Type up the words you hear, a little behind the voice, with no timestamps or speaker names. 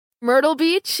Myrtle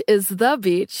Beach is the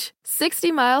beach.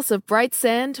 60 miles of bright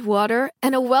sand, water,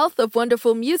 and a wealth of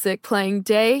wonderful music playing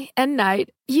day and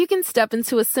night. You can step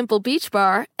into a simple beach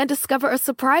bar and discover a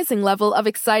surprising level of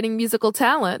exciting musical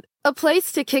talent. A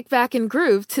place to kick back and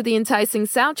groove to the enticing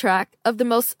soundtrack of the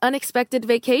most unexpected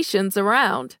vacations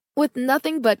around. With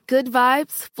nothing but good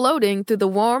vibes floating through the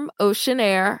warm ocean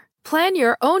air. Plan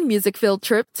your own music-filled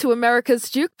trip to America's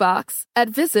Jukebox at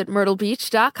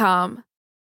visitmyrtlebeach.com.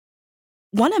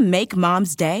 Want to make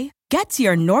Mom's Day? Get to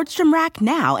your Nordstrom Rack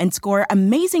now and score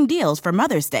amazing deals for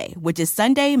Mother's Day, which is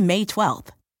Sunday, May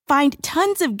 12th. Find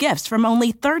tons of gifts from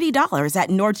only $30 at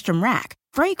Nordstrom Rack.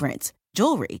 Fragrance,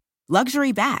 jewelry,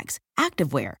 luxury bags,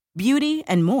 activewear, beauty,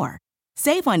 and more.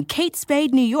 Save on Kate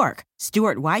Spade New York,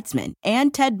 Stuart Weitzman,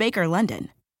 and Ted Baker London.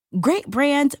 Great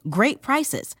brands, great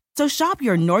prices. So shop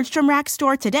your Nordstrom Rack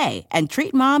store today and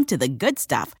treat Mom to the good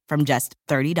stuff from just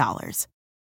 $30.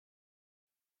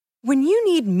 When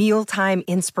you need mealtime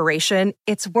inspiration,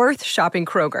 it's worth shopping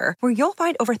Kroger, where you'll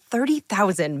find over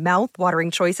 30,000 mouth-watering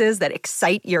choices that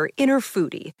excite your inner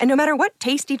foodie. And no matter what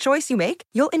tasty choice you make,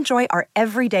 you'll enjoy our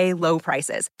everyday low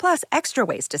prices, plus extra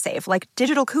ways to save, like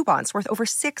digital coupons worth over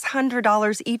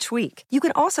 $600 each week. You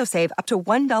can also save up to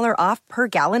 $1 off per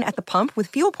gallon at the pump with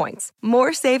fuel points.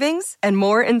 More savings and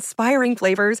more inspiring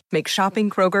flavors make shopping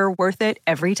Kroger worth it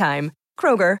every time.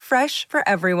 Kroger, fresh for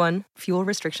everyone. Fuel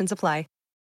restrictions apply.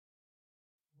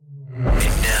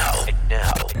 And now,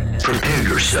 prepare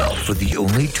yourself for the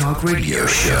only talk radio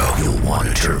show you'll want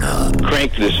to turn up.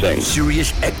 Crank this thing.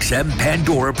 Sirius XM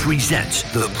Pandora presents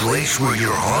the place where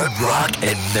your hard rock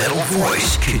and metal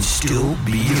voice can still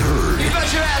be heard. You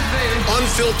bet your ass, baby.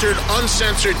 Unfiltered,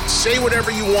 uncensored, say whatever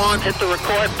you want. Hit the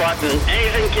record button.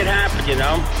 Anything can happen, you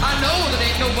know? I know that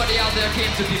ain't nobody out there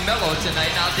came to be mellow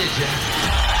tonight, now did you?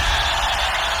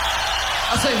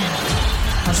 I say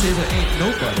there ain't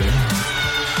nobody.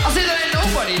 I say there ain't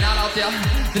nobody not out there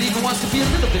that even wants to be a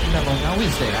little bit mellow, now is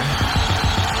there?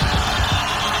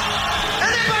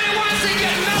 Anybody wants to get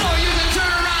mellow, you can turn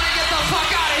around and get the fuck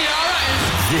out of here, alright?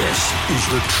 This is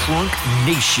the Trunk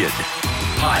Nation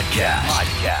podcast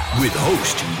with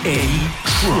host Eddie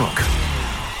Trunk.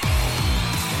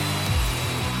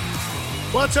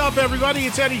 What's up, everybody?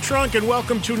 It's Eddie Trunk, and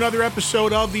welcome to another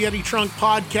episode of the Eddie Trunk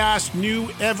podcast. New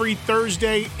every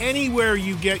Thursday, anywhere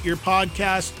you get your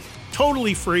podcast.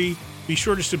 Totally free. Be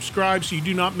sure to subscribe so you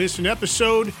do not miss an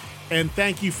episode. And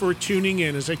thank you for tuning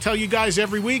in. As I tell you guys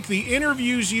every week, the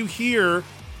interviews you hear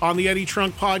on the Eddie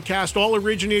Trunk podcast all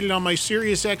originated on my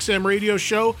Sirius XM radio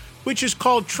show, which is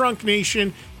called Trunk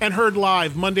Nation, and heard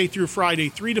live Monday through Friday,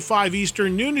 3 to 5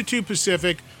 Eastern, noon to 2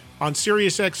 Pacific, on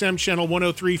Sirius XM channel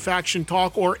 103 Faction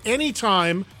Talk, or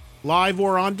anytime live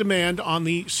or on demand on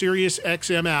the Sirius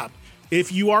XM app.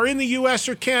 If you are in the US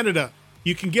or Canada,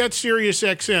 you can get Sirius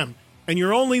XM, and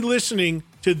you're only listening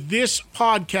to this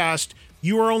podcast,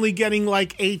 you are only getting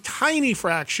like a tiny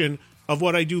fraction of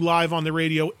what I do live on the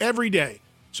radio every day.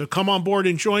 So come on board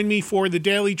and join me for the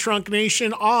Daily Trunk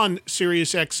Nation on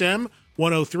Sirius XM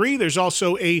 103. There's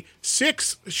also a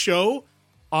 6th show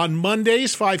on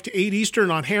Mondays, 5 to 8 Eastern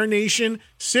on Hair Nation.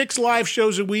 6 live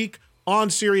shows a week on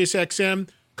Sirius XM.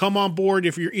 Come on board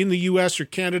if you're in the US or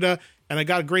Canada. And I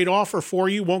got a great offer for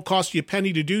you. Won't cost you a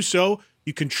penny to do so.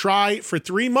 You can try for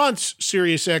 3 months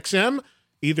Sirius XM,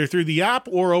 either through the app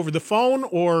or over the phone,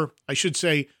 or I should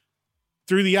say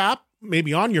through the app,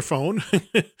 maybe on your phone,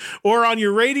 or on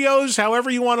your radios,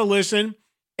 however you want to listen.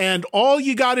 And all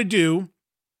you got to do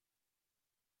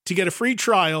to get a free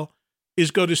trial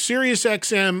is go to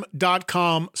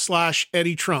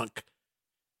SiriusXM.com/Eddie Trunk.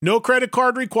 No credit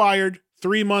card required,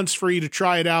 3 months free to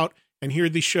try it out and hear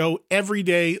the show every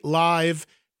day live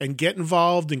and get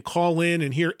involved and call in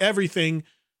and hear everything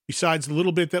besides the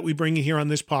little bit that we bring you here on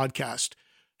this podcast.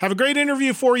 Have a great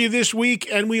interview for you this week,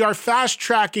 and we are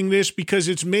fast-tracking this because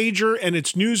it's major and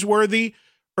it's newsworthy.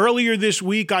 Earlier this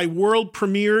week, I world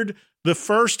premiered the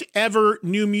first ever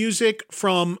new music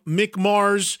from Mick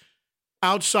Mars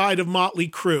outside of Motley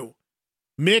Crue.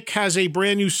 Mick has a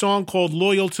brand new song called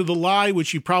Loyal to the Lie,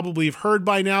 which you probably have heard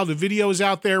by now. The video is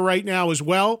out there right now as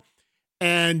well.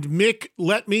 And Mick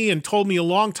let me and told me a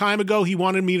long time ago he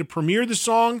wanted me to premiere the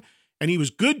song, and he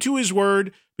was good to his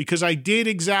word because I did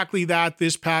exactly that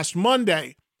this past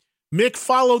Monday. Mick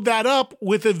followed that up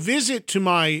with a visit to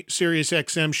my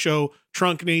SiriusXM show,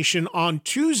 Trunk Nation, on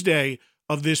Tuesday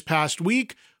of this past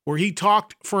week, where he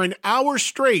talked for an hour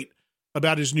straight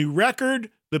about his new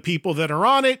record, the people that are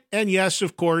on it, and yes,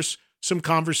 of course, some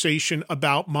conversation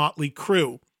about Motley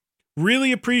Crue.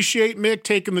 Really appreciate Mick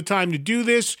taking the time to do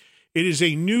this. It is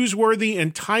a newsworthy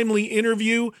and timely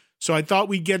interview, so I thought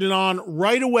we'd get it on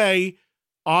right away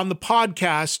on the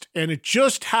podcast, and it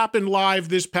just happened live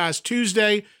this past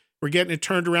Tuesday. We're getting it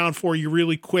turned around for you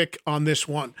really quick on this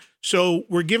one. So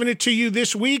we're giving it to you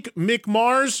this week. Mick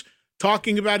Mars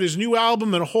talking about his new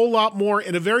album and a whole lot more.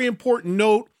 And a very important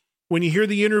note, when you hear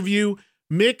the interview,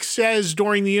 Mick says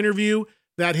during the interview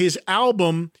that his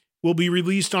album will be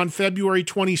released on February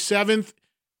 27th.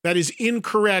 That is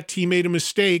incorrect. He made a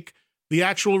mistake. The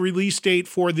actual release date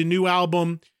for the new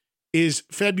album is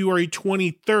February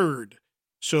 23rd.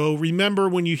 So remember,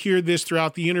 when you hear this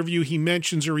throughout the interview, he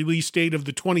mentions a release date of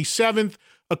the 27th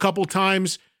a couple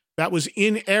times. That was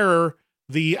in error.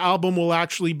 The album will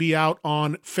actually be out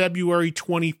on February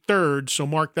 23rd. So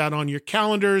mark that on your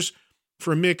calendars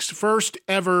for Mick's first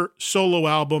ever solo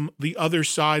album, The Other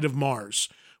Side of Mars.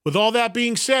 With all that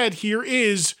being said, here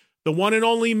is the one and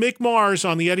only Mick Mars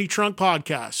on the Eddie Trunk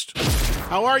Podcast.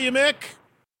 How are you, Mick?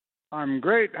 I'm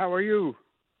great. How are you?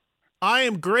 I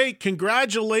am great.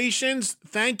 Congratulations.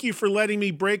 Thank you for letting me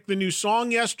break the new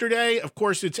song yesterday. Of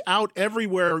course, it's out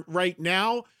everywhere right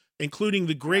now, including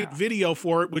the great video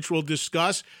for it, which we'll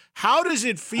discuss. How does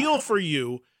it feel for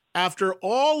you after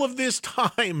all of this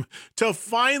time to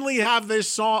finally have this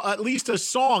song, at least a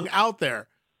song, out there?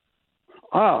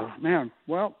 Oh, man.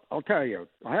 Well, I'll tell you,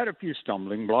 I had a few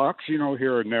stumbling blocks,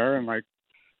 here and there, and like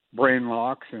brain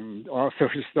locks and all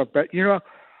sorts of stuff. But,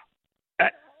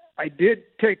 I did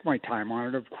take my time on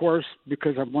it, of course,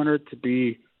 because I wanted it to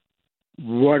be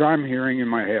what I'm hearing in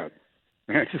my head.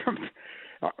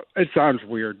 It sounds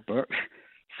weird, but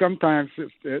sometimes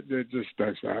it just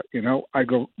does that. I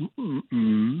go,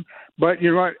 But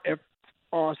you know what? It's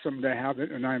awesome to have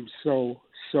it, and I'm so,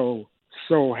 so,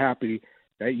 so happy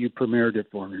that you premiered it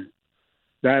for me.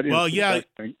 That is the best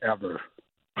thing ever.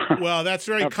 Well, that's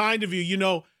very kind of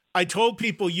you. I told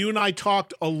people you and I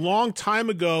talked a long time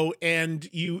ago, and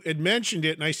you had mentioned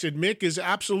it, and I said, Mick is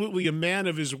absolutely a man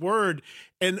of his word.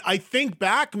 And I think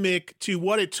back, Mick, to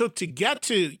what it took to get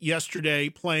to yesterday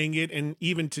playing it, and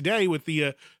even today with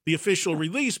the official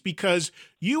release, because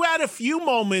you had a few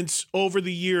moments over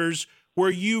the years where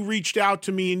you reached out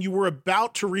to me and you were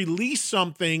about to release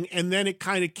something, and then it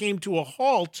kind of came to a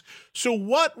halt. So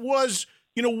what were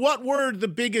the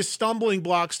biggest stumbling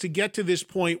blocks to get to this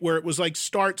point where it was like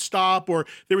start, stop, or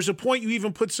there was a point you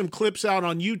even put some clips out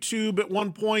on YouTube at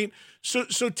one point. So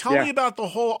tell me about the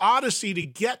whole odyssey to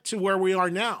get to where we are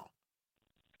now.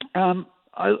 A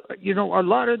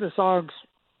lot of the songs,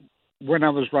 when I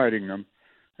was writing them,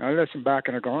 I listen back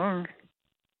and I go,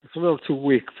 it's a little too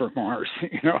weak for Mars,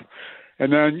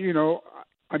 And then,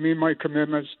 I mean, my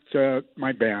commitments to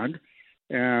my band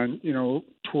and,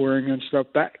 touring and stuff,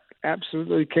 that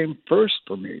absolutely came first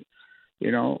for me.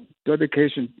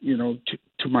 Dedication,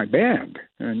 to my band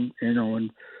and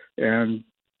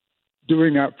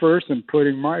doing that first and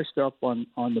putting my stuff on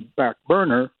the back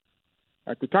burner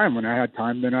at the time. When I had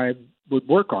time, then I would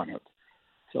work on it.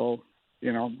 So,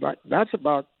 that's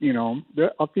about,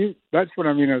 a few, that's what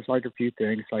I mean. It's like a few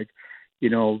things like,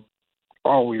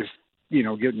 always, get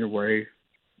in your way,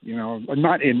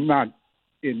 not in that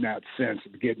sense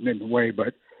of getting in the way,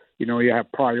 but, you have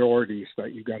priorities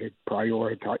that you got to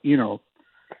prioritize,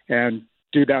 and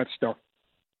do that stuff,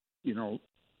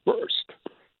 first.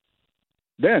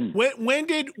 Then when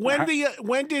did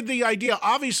the idea?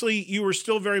 Obviously, you were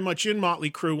still very much in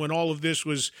Motley Crue when all of this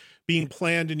was being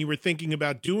planned, and you were thinking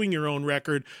about doing your own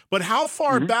record. But how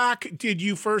far back did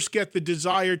you first get the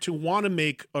desire to want to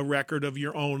make a record of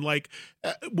your own? Like,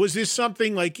 was this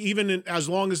something like even as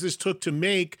long as this took to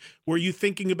make? Were you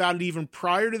thinking about it even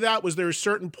prior to that? Was there a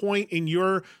certain point in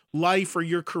your life or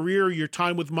your career, or your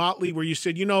time with Motley, where you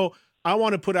said, I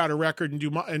want to put out a record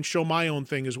and show my own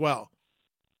thing as well?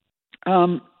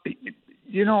 I've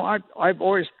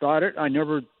always thought it. I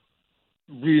never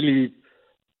really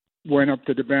went up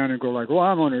to the band and go like, well,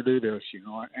 I'm going to do this,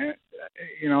 and,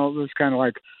 it was kind of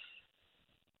like,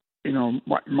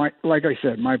 my like I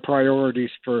said, my priorities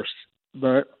first,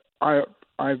 but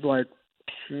I've like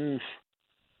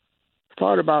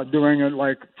thought about doing it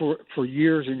like for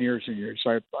years and years and years.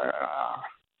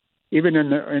 Even in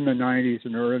the 90s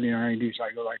and the early 90s,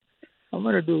 I go like, I'm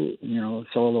going to do, a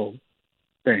solo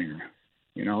thing,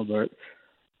 but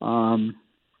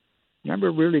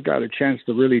never really got a chance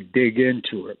to really dig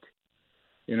into it,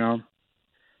 and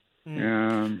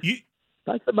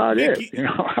that's about it.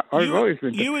 I've always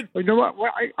been.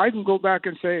 What? I can go back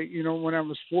and say, when I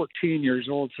was 14 years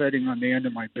old, sitting on the end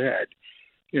of my bed,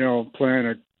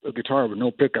 playing a guitar with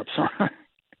no pickups on,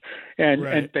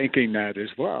 and thinking that as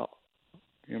well.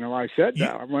 I said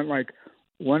that. I went like,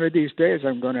 one of these days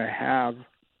I'm going to have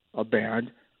a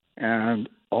band, and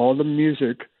all the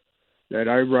music that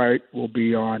I write will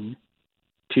be on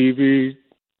TV,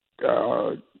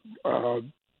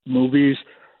 movies,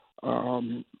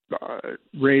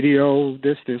 radio,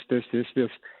 this.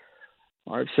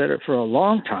 I've said it for a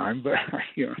long time, but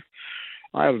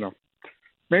I don't know.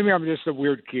 Maybe I'm just a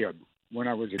weird kid when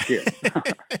I was a kid.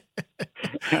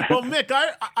 Well, Mick,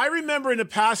 I remember in a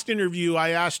past interview I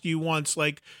asked you once,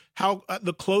 like, how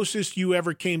the closest you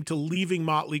ever came to leaving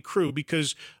Motley Crue,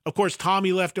 because of course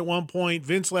Tommy left at one point,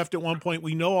 Vince left at one point,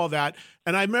 we know all that.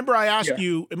 And I remember I asked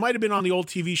you, it might've been on the old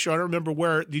TV show, I don't remember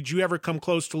where, did you ever come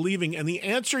close to leaving? And the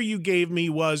answer you gave me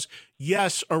was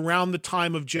yes, around the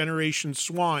time of Generation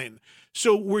Swine.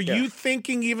 So were you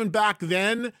thinking even back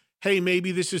then, hey,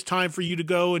 maybe this is time for you to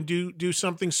go and do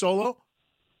something solo?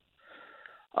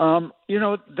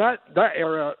 That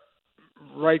era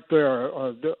right there,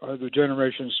 the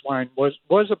Generation Swine was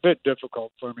a bit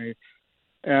difficult for me,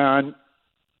 and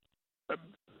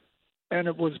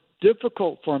it was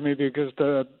difficult for me because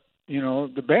the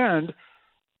band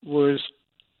was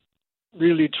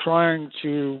really trying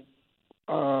to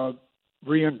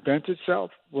reinvent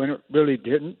itself when it really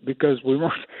didn't, because we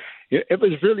weren't. It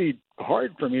was really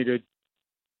hard for me to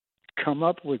come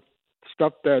up with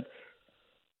stuff that.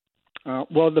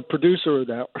 The producer of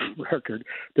that record,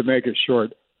 to make it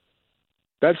short,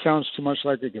 that sounds too much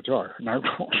like a guitar, and I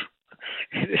won't.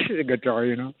 This is a guitar,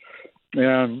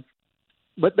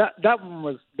 but that one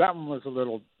was a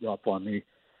little rough on me,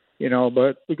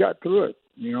 But we got through it,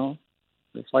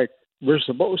 It's like we're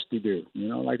supposed to do,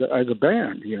 like as a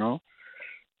band,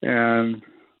 And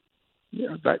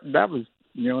that was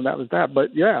that.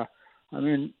 But yeah, I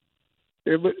mean,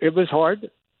 it was hard,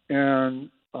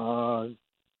 and.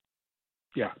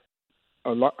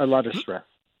 A lot of stress.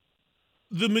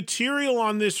 The material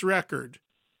on this record,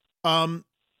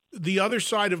 The Other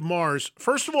Side of Mars,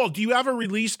 first of all, do you have a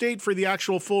release date for the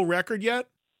actual full record yet?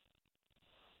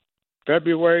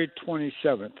 February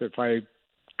 27th, if I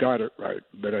got it right.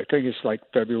 But I think it's like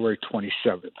February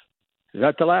 27th. Is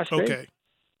that the last date? Okay.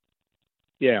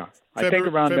 Yeah, I think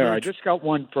around there. I just got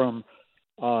one from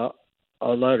a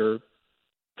letter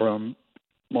from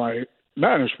my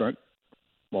management.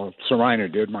 Well, Serena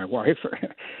did, my wife,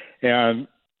 and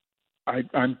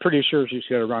I'm pretty sure she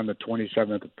said around the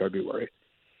 27th of February.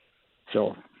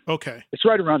 So okay, it's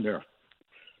right around there.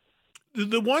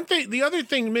 The other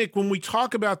thing, Mick, when we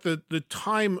talk about the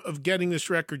time of getting this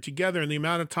record together and the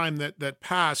amount of time that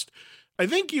passed, I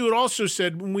think you had also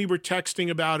said when we were texting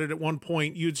about it at one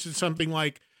point, you had said something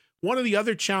like one of the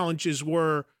other challenges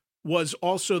was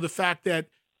also the fact that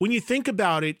when you think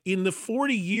about it, in the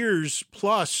 40 years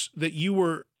plus that you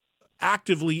were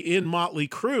actively in Motley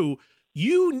Crue,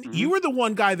 you were the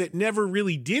one guy that never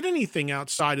really did anything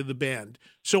outside of the band.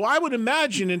 So I would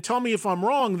imagine, and tell me if I'm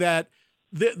wrong, that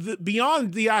the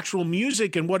beyond the actual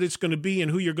music and what it's going to be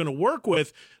and who you're going to work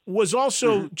with was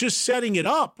also just setting it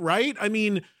up, right? I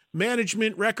mean,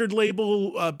 management, record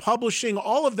label, publishing,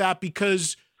 all of that,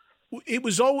 because it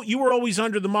was you were always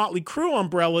under the Motley Crue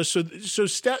umbrella. So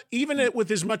even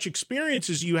with as much experience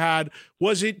as you had,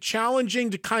 was it challenging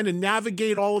to kind of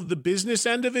navigate all of the business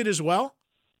end of it as well?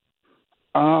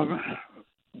 Well,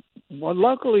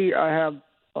 luckily I have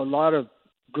a lot of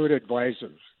good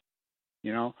advisors,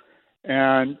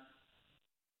 and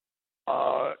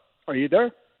are you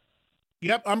there?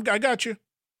 Yep. I got you.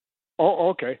 Oh,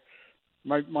 okay.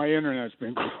 My internet's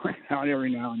been going out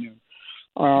every now and then.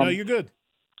 No, you're good.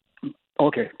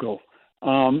 Okay, cool.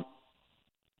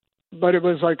 But it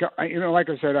was like, like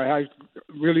I said, I had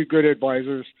really good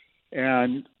advisors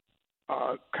and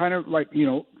kind of like,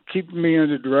 keeping me in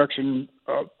the direction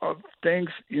of things,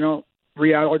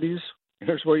 realities.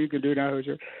 Here's what you can do now.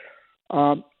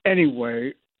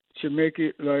 Anyway, to make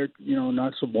it like,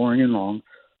 not so boring and long,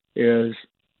 is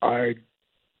I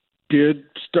did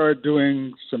start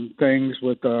doing some things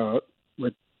with my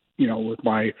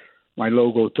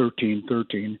logo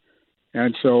 1313.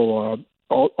 And so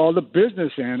all the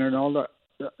business end and all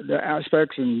the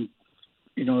aspects and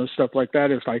stuff like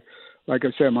that is like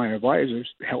I said, my advisors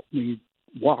helped me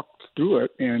walk through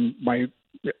it. And by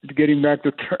getting back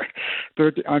to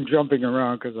 13, I'm jumping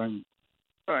around because I'm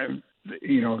a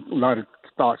lot of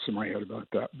thoughts in my head about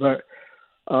that. But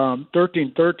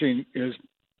 1313 is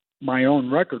my own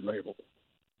record label,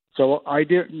 so I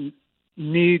didn't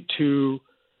need to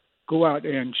go out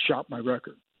and shop my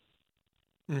record.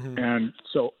 Mm-hmm. And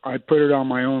so I put it on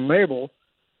my own label,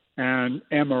 and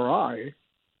MRI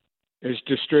is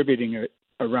distributing it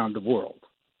around the world.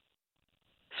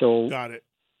 So got it.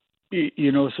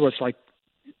 So it's like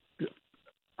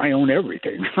I own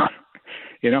everything,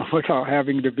 without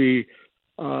having to be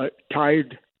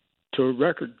tied to a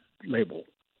record label.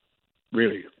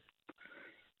 Really,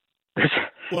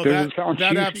 Well, does it sound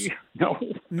cheesy?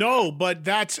 No, but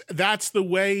that's the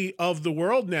way of the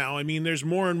world now. I mean, there's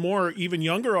more and more even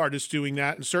younger artists doing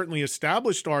that, and certainly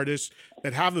established artists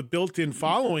that have a built-in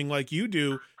following like you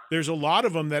do. There's a lot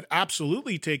of them that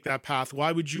absolutely take that path.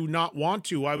 Why would you not want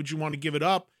to? Why would you want to give it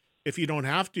up if you don't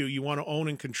have to? You want to own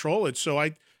and control it. So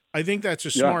I think that's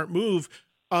a smart move.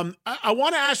 I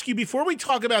want to ask you, before we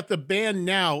talk about the band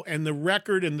now and the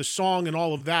record and the song and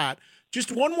all of that,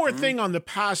 just one more thing on the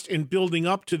past and building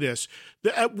up to this.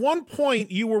 At one point,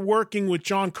 you were working with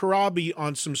John Corabi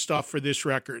on some stuff for this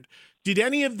record. Did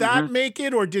any of that make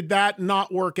it, or did that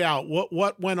not work out?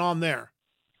 What went on there?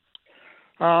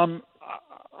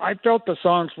 I felt the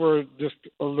songs were just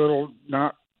a little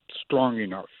not strong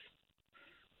enough.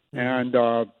 And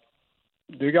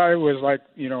the guy was like,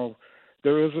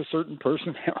 there was a certain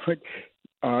person that would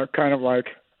kind of like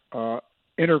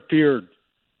interfered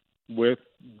with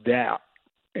that.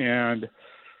 And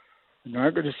I'm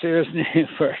not going to say his name,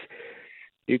 but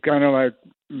he kind of like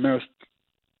messed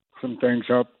some things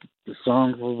up. The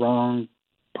songs were wrong,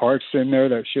 parts in there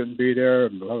that shouldn't be there,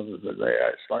 and blah, blah, blah, blah.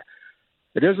 It's like,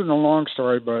 it isn't a long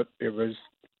story, but it was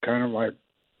kind of like,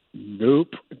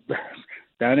 nope,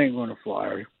 that ain't going to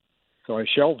fly. So I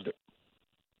shelved it.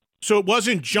 So it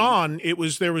wasn't John.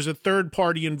 There was a third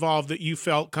party involved that you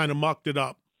felt kind of mucked it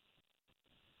up.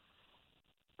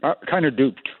 Kind of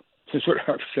duped, is what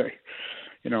I would say.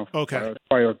 Okay.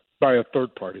 By a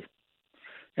third party,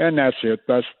 and that's it.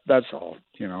 That's all.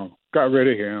 Got rid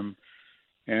of him,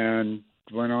 and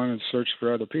went on and searched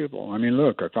for other people. I mean,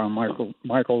 look, I found Michael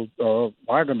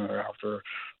Wagner after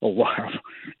a while.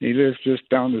 He lives just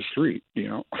down the street.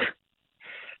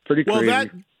 Pretty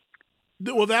crazy.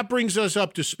 Well, that brings us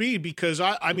up to speed, because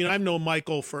I mean, I've known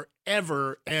Michael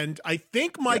forever, and I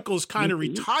think Michael's kind of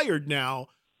retired now,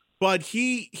 but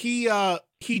he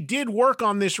did work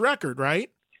on this record,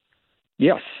 right?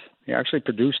 Yes, he actually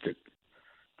produced it.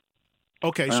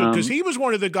 Okay, so because he was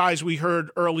one of the guys we heard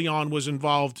early on was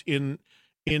involved in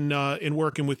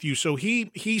working with you, so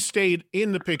he stayed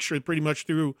in the picture pretty much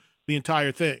through the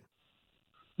entire thing.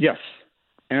 Yes,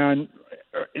 and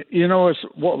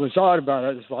what was odd about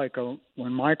it is like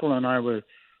when Michael and I were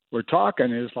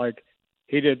talking, is like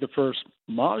he did the first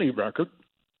Motley record.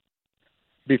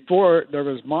 Before there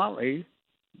was Motley,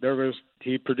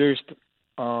 he produced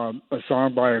a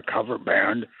song by a cover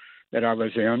band that I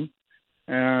was in,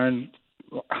 and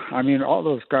I mean all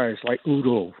those guys like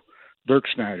Udo Dirk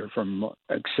Schneider from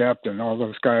Accept, and all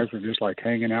those guys were just like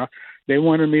hanging out. They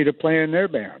wanted me to play in their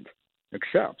band,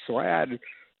 Accept, so I had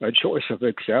a choice of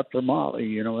Accept or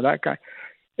Motley, that guy.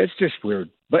 It's just weird.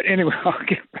 But anyway, I'll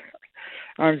get back.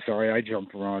 I'm sorry, I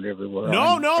jumped around everywhere.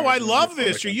 No, I love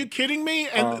this. Are you kidding me?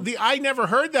 And I never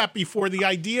heard that before. The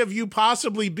idea of you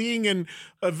possibly being in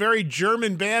a very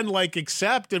German band like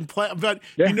Accept and play, but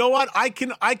you know what? I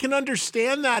can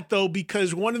understand that though,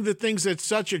 because one of the things that's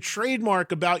such a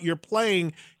trademark about your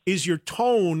playing is your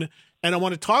tone. And I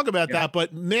want to talk about that,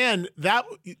 but man, that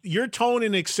your tone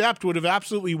in Accept would have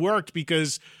absolutely worked,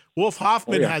 because Wolf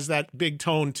Hoffman has that big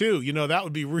tone too. That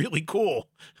would be really cool.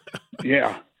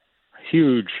 Yeah,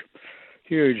 huge.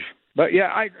 But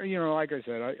yeah, like I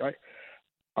said,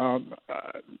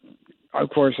 of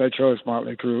course I chose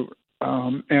Motley Crue,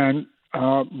 and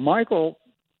Michael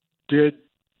did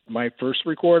my first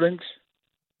recordings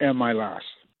and my last.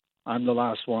 I'm the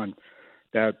last one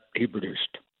that he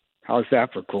produced. How's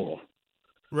that for cool?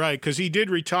 Right, because he did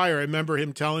retire. I remember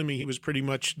him telling me he was pretty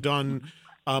much done.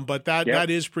 But that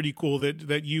is pretty cool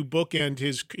that you bookend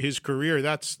his career.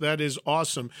 That is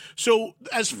awesome. So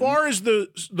as far as the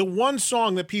one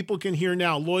song that people can hear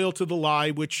now, "Loyal to the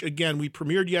Lie," which again we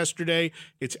premiered yesterday,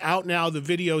 it's out now. The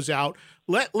video's out.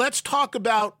 Let's talk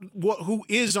about who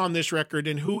is on this record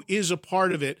and who is a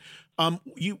part of it.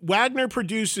 Wagner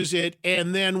produces it,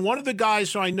 and then one of the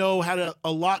guys who I know had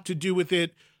a lot to do with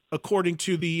it, according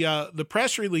to the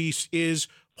press release, is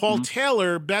Paul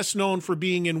Taylor, best known for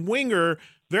being in Winger,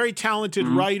 very talented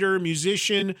writer,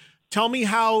 musician. Tell me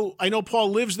how, I know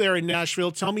Paul lives there in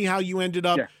Nashville. Tell me how you ended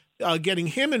up getting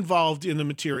him involved in the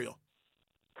material.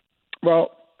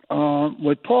 Well,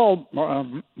 with Paul,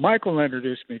 Michael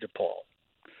introduced me to Paul.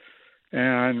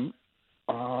 And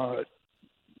I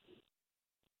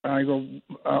go,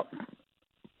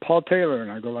 Paul Taylor,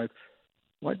 and I go like,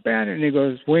 what band? And he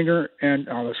goes, Winger and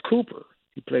Alice Cooper.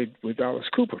 He played with Alice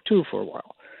Cooper too for a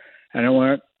while. And I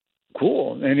went,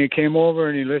 cool. And he came over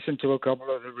and he listened to a couple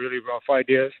of the really rough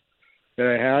ideas that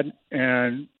I had.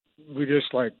 And we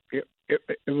just like, it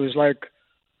was like,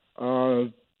 I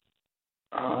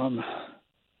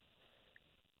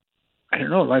don't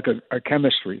know, like a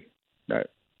chemistry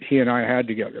that he and I had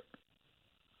together.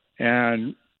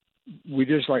 And we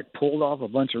just like pulled off a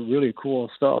bunch of really cool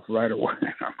stuff right away.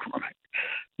 I'm going,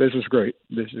 this is great.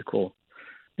 This is cool.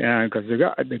 And because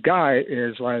the guy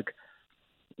is like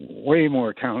way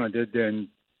more talented than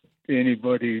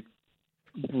anybody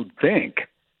would think.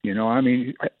 You know, I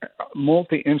mean,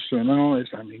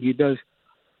 multi-instrumentalist. I mean, he does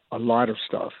a lot of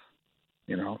stuff,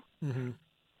 you know. Mm-hmm.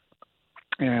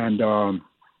 And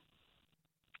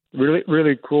really,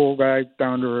 really cool guy,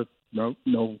 down to earth. No,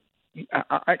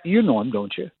 you know him,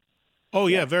 don't you? Oh,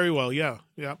 yeah, very well, yeah.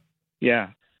 Yeah.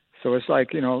 So it's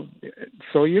like, you know,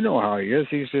 so you know how he is.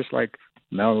 He's just like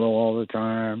mellow all the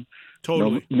time.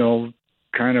 Totally. No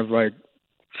kind of like,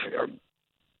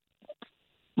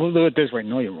 we'll do it this way.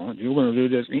 No, you won't. You're going to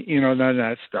do this. You know, none of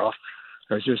that stuff.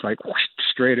 It's just like, whoosh,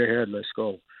 straight ahead, let's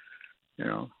go. You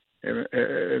know,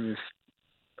 it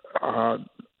was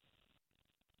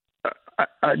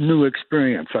a new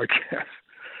experience, I guess,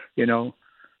 you know.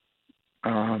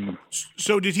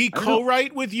 So did he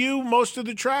co-write with you most of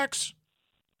the tracks?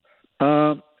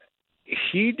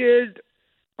 He did.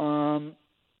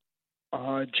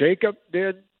 Jacob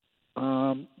did.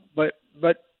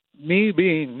 But me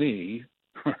being me,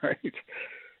 right,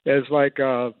 is like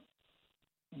I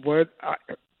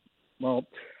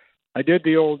did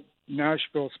the old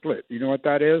Nashville split. You know what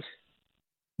that is?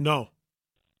 No.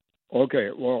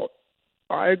 Okay, well,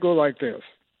 I go like this.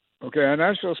 Okay, a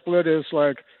Nashville split is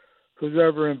like who's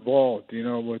ever involved, you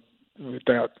know, with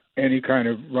that, any kind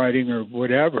of writing or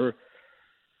whatever.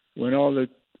 When all is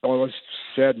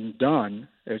said and done,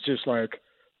 it's just like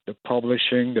the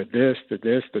publishing, the this.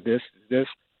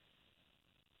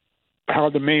 How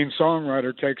the main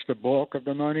songwriter takes the bulk of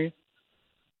the money.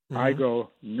 Mm-hmm. I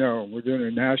go, no, we're doing it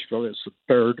in Nashville. It's a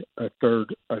third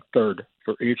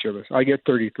for each of us. I get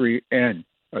 33 and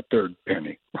a third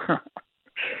penny.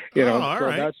 You know, so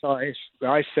right. That's how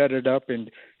I set it up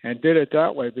and did it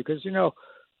that way, because, you know,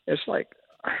 it's like,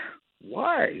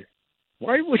 why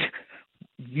would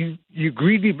you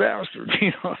greedy bastard?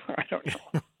 You know, I don't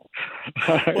know.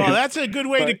 Well, that's a good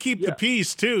way to keep the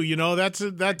peace too. You know, that's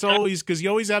always, because you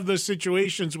always have those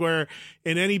situations where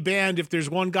in any band, if there's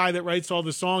one guy that writes all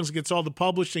the songs, gets all the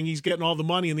publishing, he's getting all the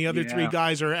money, and the other three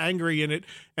guys are angry, and it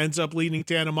ends up leading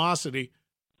to animosity.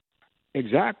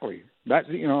 Exactly. That,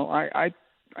 you know, I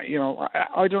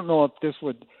don't know if this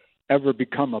would ever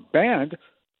become a band,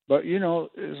 but, you know,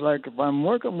 it's like if I'm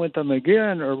working with them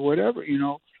again or whatever, you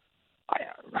know,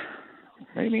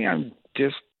 maybe I'm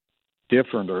just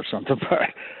different or something, but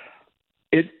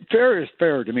fair is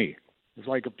fair to me. It's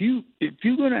like if you're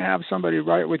going to have somebody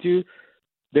write with you,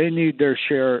 they need their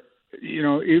share, you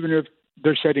know, even if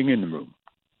they're sitting in the room,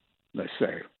 let's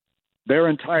say. They're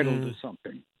entitled to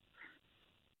something.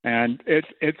 And it's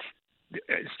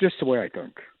just the way I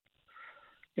think.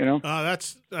 You know?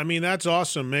 That's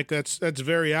awesome, Mick. That's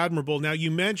very admirable. Now,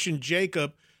 you mentioned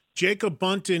Jacob. Jacob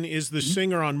Bunton is the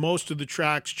singer on most of the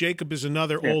tracks. Jacob is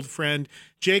another old friend.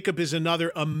 Jacob is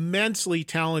another immensely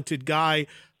talented guy.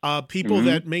 People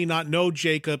that may not know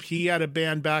Jacob, he had a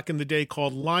band back in the day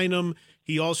called Lynam.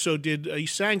 He also he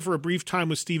sang for a brief time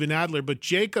with Steven Adler, but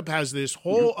Jacob has this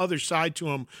whole other side to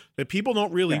him that people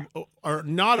don't really are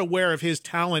not aware of his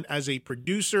talent as a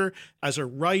producer, as a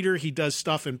writer. He does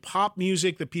stuff in pop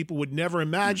music that people would never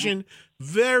imagine.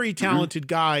 Very talented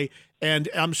guy. And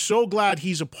I'm so glad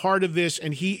he's a part of this,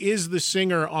 and he is the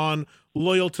singer on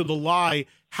Loyal to the Lie.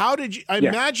 How did you, I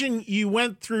imagine you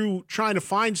went through trying to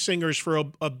find singers for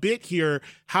a bit here.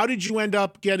 How did you end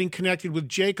up getting connected with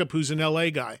Jacob, who's an LA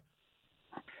guy?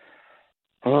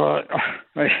 Hold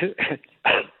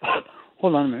on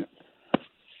a minute.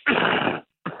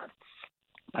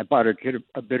 I bought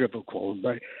a bit of a cold,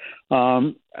 but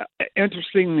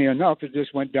interestingly enough, it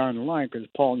just went down the line because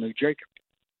Paul knew Jacob.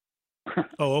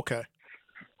 Oh, okay.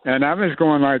 And I was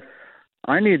going like,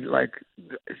 I need like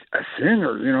a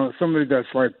singer, you know, somebody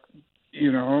that's like,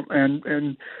 you know,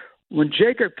 and when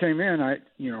Jacob came in, I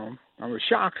was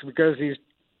shocked because he's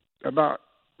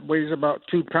weighs about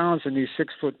 2 pounds and he's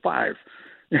 6'5",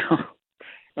 you know.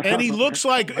 And he looks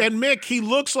like, and Mick, he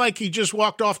looks like he just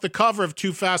walked off the cover of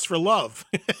Too Fast for Love.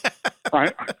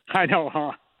 I know,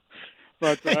 huh?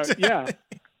 But yeah,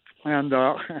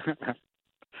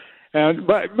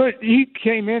 but he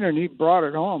came in and he brought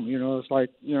it home. You know, it's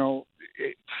like, you know,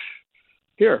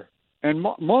 here, and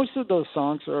most of those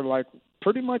songs are like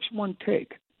pretty much one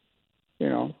take. You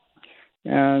know,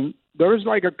 and there's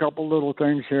like a couple little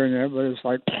things here and there, but it's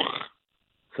like,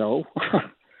 so,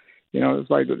 you know, it's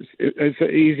like it's an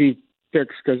easy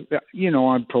fix because, you know,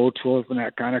 on Pro Tools and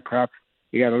that kind of crap,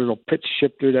 you got a little pitch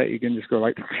shifter that you can just go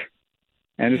like,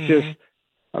 and it's just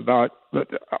about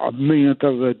a millionth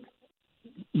of a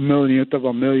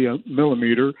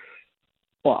millimeter,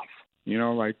 off. You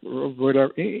know, like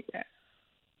whatever.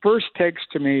 First takes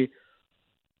to me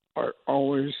are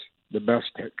always the best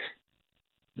takes,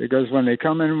 because when they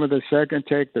come in with a second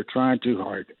take, they're trying too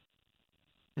hard.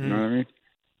 You know what I mean?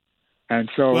 And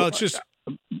so, well, it's just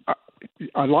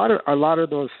a lot of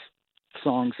those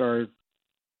songs are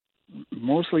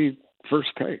mostly first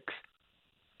takes.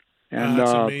 And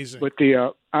that's amazing. But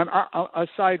the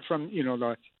aside from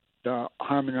the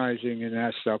harmonizing and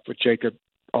that stuff, which Jacob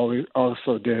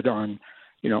also did on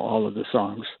all of the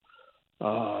songs,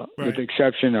 with the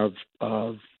exception of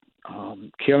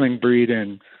Killing Breed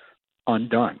and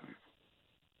Undone.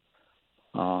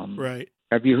 Right.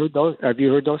 Have you heard those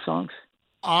songs?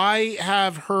 I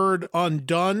have heard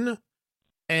Undone,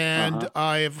 and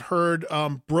I've heard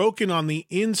Broken on the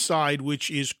Inside, which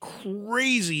is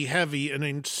crazy heavy, an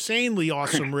insanely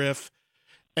awesome riff.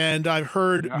 And I've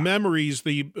heard Memories,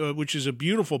 which is a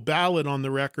beautiful ballad on the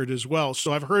record as well.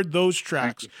 So I've heard those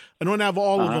tracks. I don't have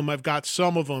all of them. I've got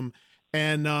some of them.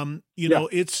 And,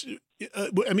 it's,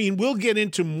 I mean, we'll get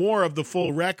into more of the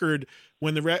full record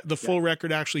when the full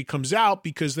record actually comes out,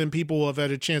 because then people will have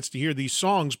had a chance to hear these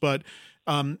songs. But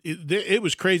it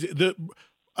was crazy.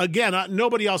 Again,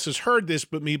 nobody else has heard this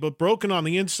but me, but Broken on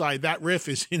the Inside, that riff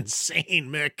is insane,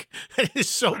 Mick. It is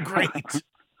so great.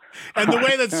 And the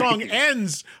way that song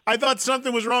ends, I thought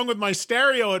something was wrong with my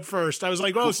stereo at first. I was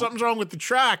like, oh, something's wrong with the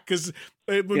track, because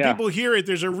when people hear it,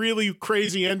 there's a really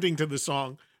crazy ending to the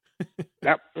song.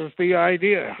 That was the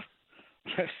idea.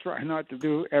 Let's try not to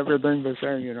do everything the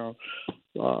same,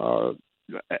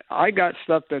 I got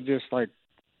stuff that just like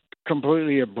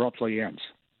completely abruptly ends.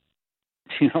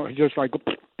 It's just like,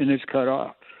 and it's cut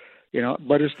off,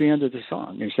 but it's the end of the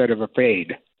song instead of a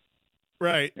fade.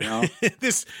 Right.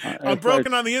 This I'm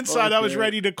Broken on the Inside. Okay. I was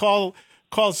ready to call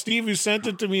Steve, who sent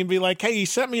it to me, and be like, hey, he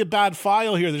sent me a bad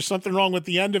file here. There's something wrong with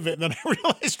the end of it. And then I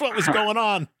realized what was going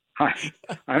on.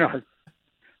 I know.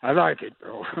 I like it,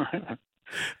 bro.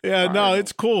 Yeah, no,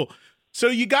 it's cool. So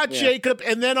you got Jacob,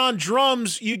 and then on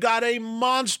drums, you got a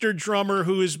monster drummer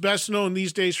who is best known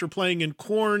these days for playing in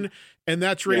Korn, and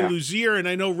that's Ray Luzier. And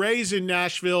I know Ray's in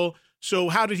Nashville. So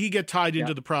how did he get tied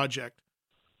into the project?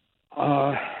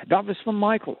 That was from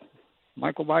Michael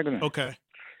Wagner. Okay.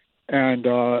 And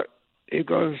he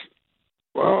goes,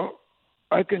 well,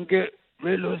 I can get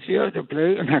Ray Luzier to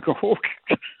play. And I go,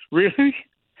 okay, really?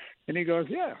 And he goes,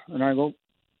 yeah. And I go,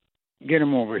 get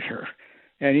him over here.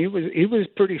 And he was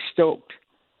pretty stoked.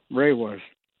 Ray was.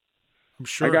 I'm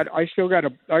sure. I still got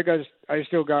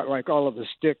like all of the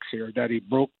sticks here that he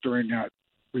broke during that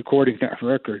recording that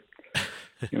record.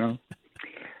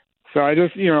 So I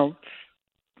just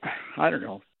I don't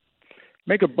know,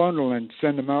 make a bundle and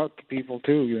send them out to people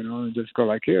too, and just go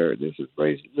like, here, this is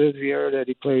Ray Luzier that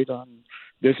he played on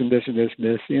this and this and this and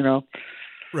this,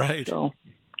 Right. So,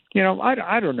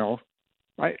 I don't know.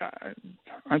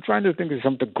 I'm trying to think of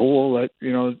something cool that,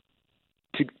 to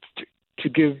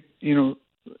give,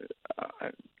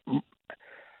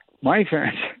 my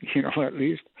fans, at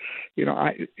least,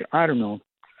 I don't know.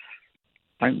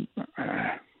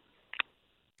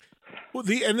 Well,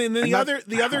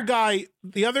 the other guy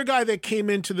that came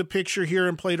into the picture here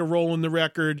and played a role in the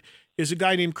record is a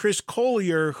guy named Chris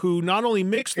Collier, who not only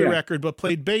mixed the record but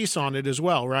played bass on it as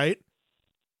well, right?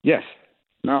 Yes.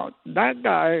 Now that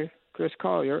guy, Chris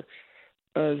Collier,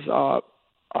 is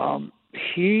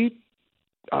he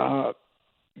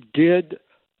did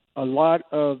a lot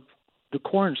of the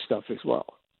Korn stuff as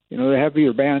well. The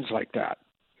heavier bands like that.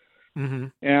 Mm-hmm.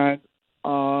 And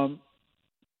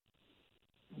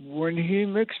when he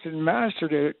mixed and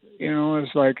mastered it,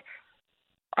 it's like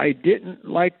I didn't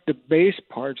like the bass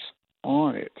parts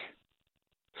on it.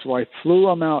 So I flew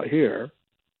him out here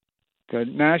to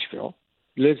Nashville.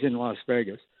 He lives in Las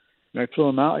Vegas. And I flew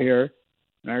him out here,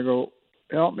 and I go,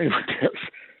 help me with this.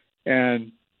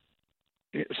 And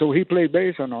so he played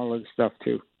bass on all of the stuff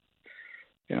too.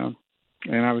 And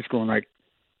I was going like,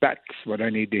 that's what I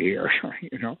need to hear,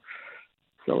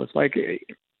 So it's like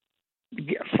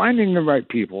finding the right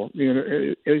people,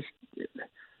 is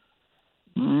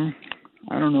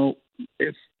I don't know,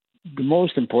 it's the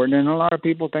most important. And a lot of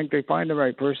people think they find the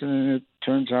right person, and it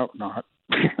turns out not.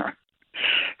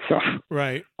 So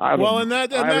right. Well, and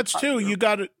that's too. You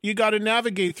got to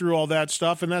navigate through all that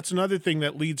stuff, and that's another thing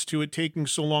that leads to it taking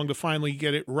so long to finally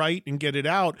get it right and get it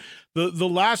out. The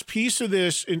last piece of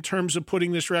this, in terms of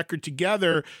putting this record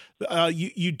together,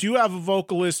 you do have a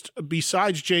vocalist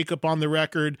besides Jacob on the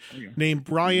record named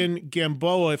Brian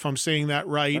Gamboa, if I'm saying that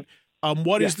right.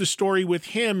 What is the story with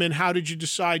him, and how did you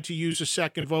decide to use a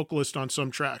second vocalist on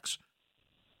some tracks?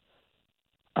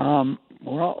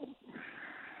 Well,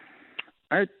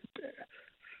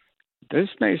 this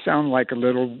may sound like a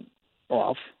little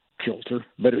off kilter,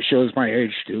 but it shows my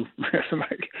age too.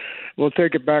 Like, we'll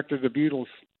take it back to the Beatles.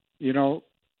 You know,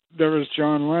 there was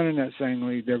John Lennon that sang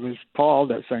lead. There was Paul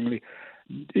that sang lead.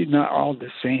 Not all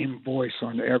the same voice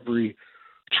on every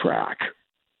track.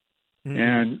 Mm-hmm.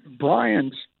 And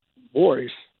Brian's voice,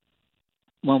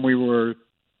 when we were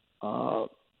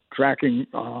tracking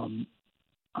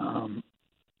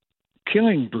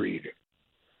Killing Breed,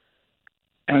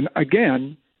 and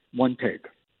again, one take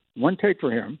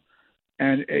for him,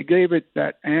 and it gave it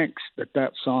that angst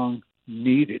that song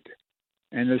needed.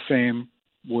 And the same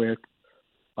with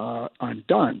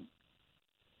Undone.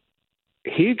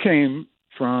 He came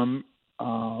from,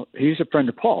 he's a friend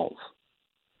of Paul's.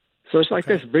 So it's like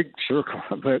this big circle,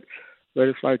 but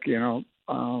it's like, you know,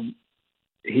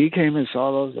 he came and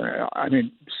saw those,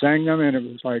 sang them, and it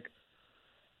was like,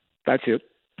 that's it.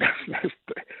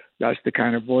 That's the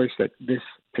kind of voice that this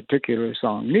particular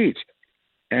song needs.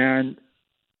 And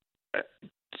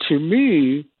to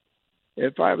me,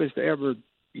 if I was to ever,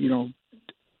 you know,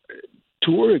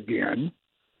 tour again,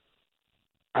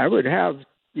 I would have,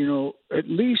 you know, at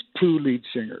least 2 lead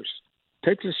singers.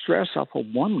 Take the stress off of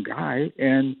one guy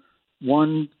and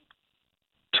one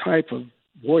type of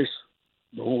voice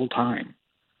the whole time.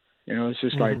 You know, it's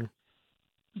just like,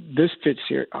 this fits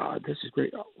here. This is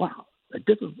great. Oh, wow. A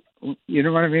different, you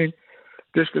know what I mean?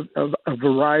 Just a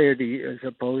variety as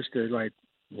opposed to like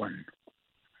one.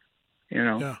 You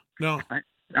know? Yeah. No.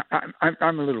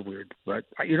 I'm a little weird, but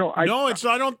you know, I don't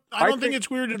think it's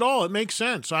weird at all. It makes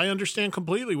sense. I understand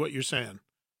completely what you're saying.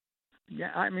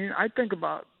 Yeah, I mean, I think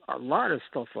about a lot of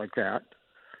stuff like that.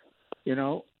 You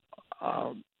know,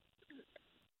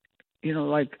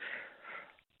 like,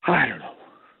 I don't know.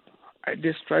 I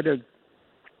just try to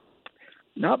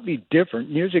not be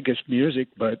different. Music is music,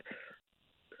 but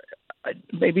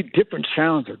maybe different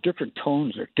sounds or different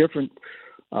tones or different,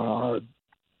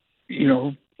 you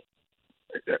know,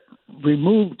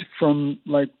 removed from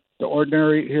like the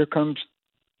ordinary. Here comes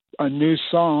a new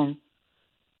song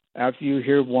after you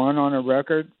hear one on a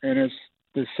record and it's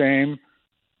the same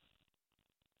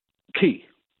key.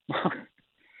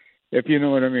 If you know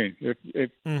what I mean.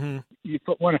 If you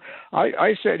put one,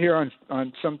 I sit here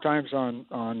on sometimes on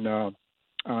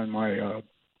my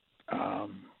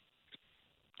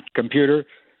computer,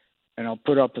 and I'll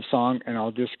put up a song and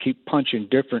I'll just keep punching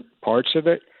different parts of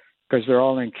it because they're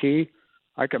all in key.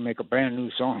 I can make a brand new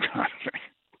song out of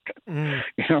it,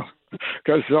 you know,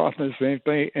 because it's all the same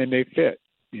thing and they fit,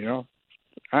 you know.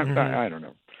 I don't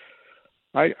know.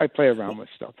 I play around with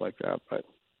stuff like that, but.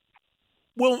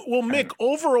 Well, Mick.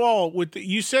 Overall,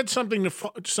 you said something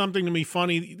to me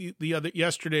funny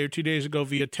yesterday or 2 days ago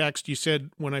via text. You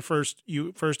said when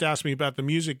you first asked me about the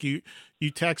music, you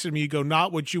texted me. You go,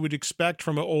 not what you would expect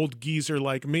from an old geezer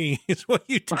like me is what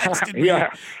you texted me.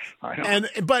 Yeah, I know.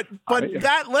 But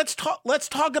that let's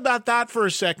talk about that for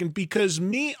a second, because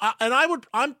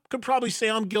I could probably say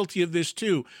I'm guilty of this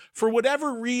too. For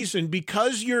whatever reason,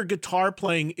 because your guitar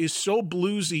playing is so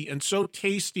bluesy and so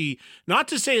tasty. Not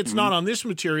to say it's not on this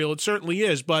material, it certainly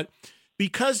is, but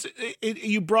because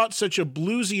you brought such a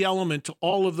bluesy element to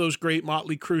all of those great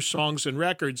Motley Crue songs and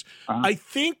records, I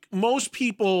think most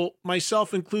people,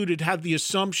 myself included, had the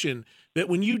assumption that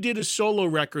when you did a solo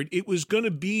record, it was going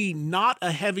to be not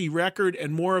a heavy record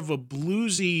and more of a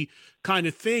bluesy kind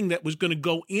of thing that was going to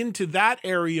go into that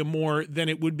area more than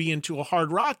it would be into a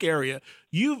hard rock area.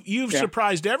 You've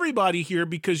surprised everybody here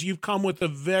because you've come with a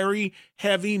very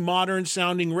heavy, modern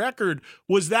sounding record.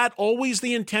 Was that always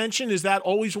the intention? Is that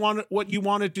always what you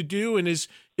wanted to do? And is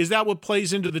that what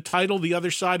plays into the title, The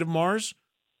Other Side of Mars?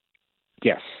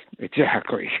 Yes,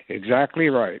 exactly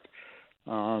right.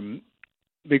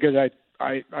 Because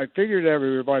I figured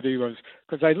everybody was,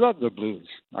 because I love the blues.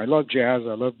 I love jazz.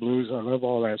 I love blues. I love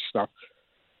all that stuff.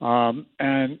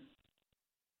 And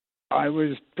I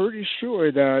was pretty sure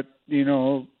that, you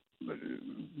know,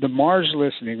 the Mars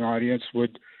listening audience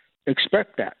would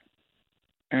expect that.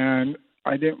 And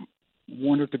I didn't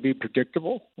want it to be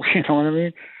predictable. You know what I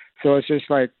mean? So it's just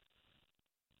like,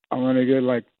 I want to get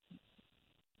like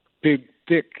big,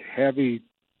 thick, heavy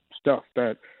stuff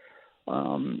that,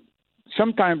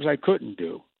 sometimes I couldn't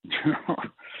do.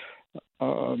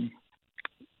 I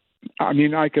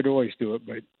mean, I could always do it,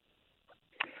 but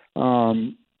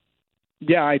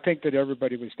I think that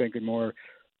everybody was thinking more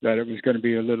that it was going to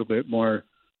be a little bit more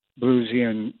bluesy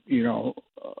and, you know,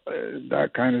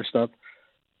 that kind of stuff.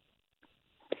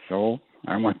 So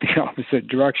I went the opposite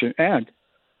direction. And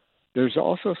there's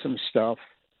also some stuff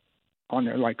on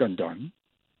there like Undone,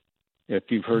 if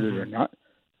you've heard it or not,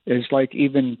 is like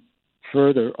even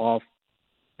further off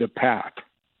the path,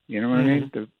 you know what I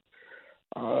mean?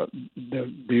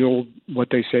 the old, what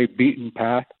they say, beaten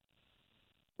path.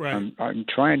 Right. I'm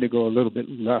trying to go a little bit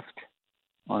left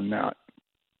on that.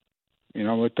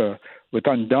 With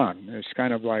Undone, it's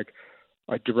kind of like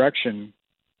a direction.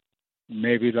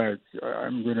 Maybe like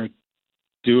I'm going to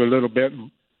do a little bit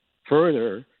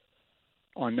further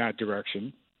on that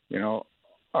direction. As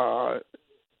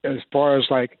far as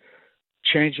like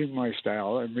changing my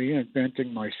style and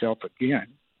reinventing myself again,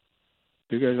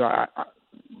 because I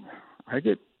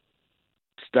get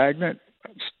stagnant,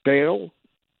 stale.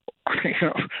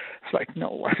 It's like,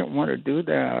 no, I don't want to do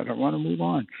that. I want to move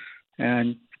on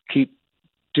and keep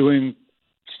doing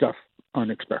stuff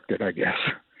unexpected, I guess.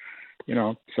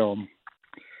 So,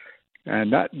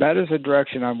 and that is a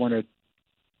direction I want to.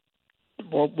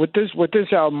 Well, with this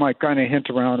album, I kind of hint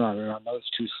around on those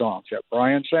two songs that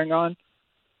Brian sang on,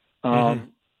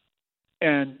 and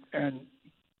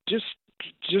just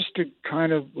to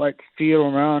kind of like feel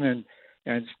around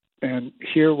and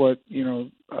hear what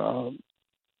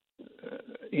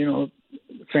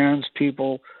fans,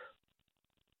 people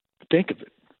think of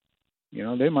it.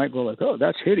 They might go like, "Oh,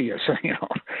 that's hideous,"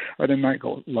 or they might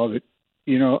go, "Love it,"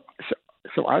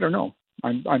 So I don't know.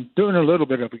 I'm doing a little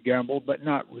bit of a gamble, but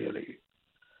not really.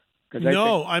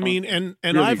 No, I mean, and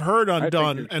really, I've heard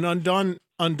Undone, and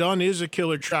Undone is a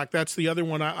killer track. That's the other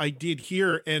one I did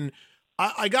hear, and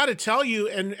I got to tell you,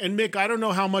 and Mick, I don't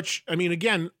know how much. I mean,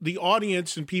 again, the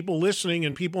audience and people listening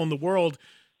and people in the world,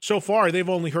 so far they've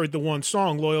only heard the one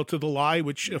song, "Loyal to the Lie,"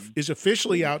 which is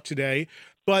officially out today.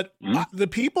 But the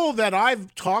people that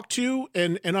I've talked to,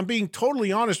 and I'm being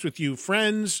totally honest with you,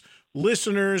 friends,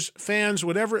 listeners, fans,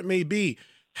 whatever it may be,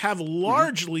 have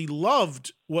largely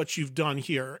loved what you've done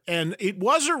here. And it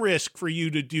was a risk for you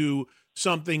to do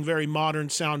something very modern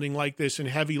sounding like this and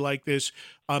heavy like this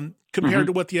compared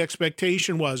to what the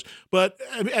expectation was. But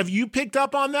have you picked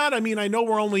up on that? I mean, I know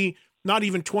we're only not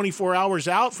even 24 hours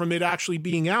out from it actually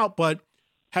being out, but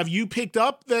have you picked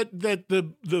up that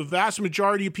the vast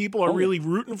majority of people are really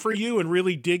rooting for you and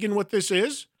really digging what this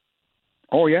is?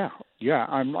 Oh yeah. Yeah.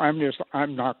 I'm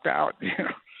knocked out.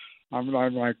 I'm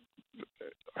like,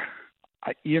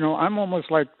 I'm almost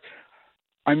like,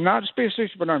 I'm not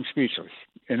speechless, but I'm speechless.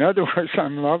 In other words,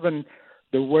 I'm loving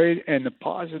the way and the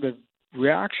positive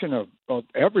reaction of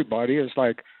everybody is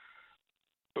like,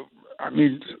 I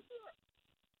mean,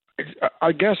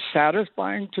 I guess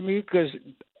satisfying to me because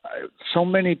so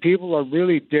many people are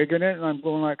really digging it, and I'm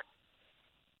going like,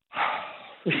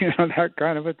 that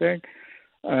kind of a thing.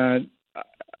 I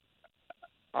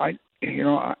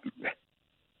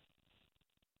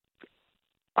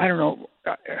don't know.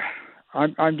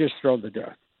 I'm just thrilled to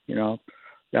death,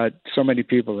 that so many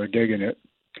people are digging it.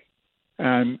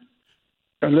 And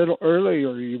a little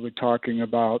earlier, you were talking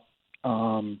about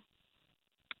my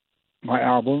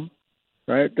album,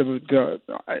 right?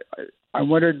 I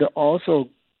wanted to also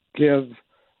give.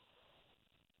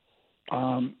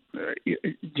 Do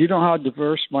you know how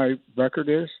diverse my record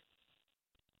is?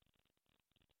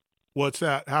 What's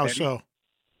that? How so?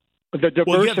 The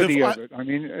diversity of it. I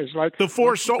mean, it's like the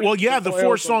four songs. Well, yeah, the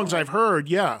four songs I've heard.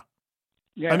 Yeah.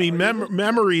 I mean,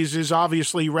 Memories is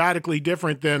obviously radically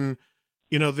different than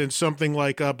something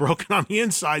like Broken on the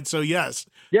Inside. So yes,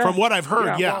 from what I've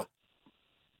heard, yeah.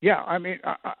 Well, I mean,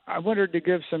 I wanted to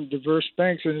give some diverse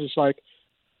things, and it's like,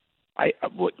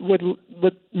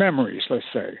 with Memories, let's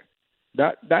say,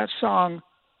 that song,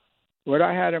 what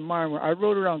I had in mind, I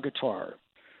wrote it on guitar,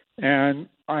 and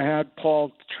I had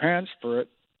Paul transfer it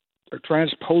or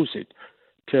transpose it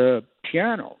to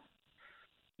piano,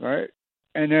 right?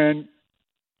 And then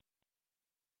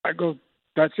I go,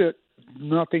 that's it,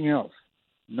 nothing else,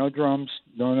 no drums,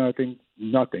 no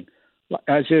nothing,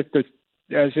 as if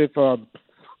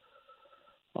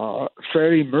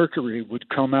Freddie Mercury would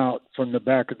come out from the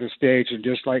back of the stage and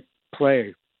just like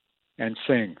play and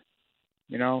sing,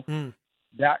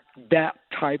 that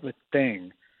type of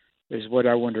thing is what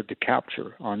I wanted to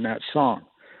capture on that song.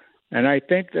 And I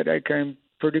think that I came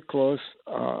pretty close.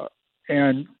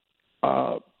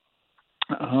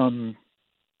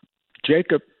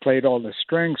 Jacob played all the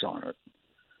strings on it.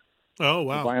 Oh,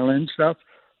 wow. The violin stuff.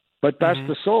 But that's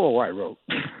the solo I wrote.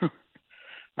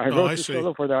 I wrote the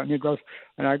solo for that. And he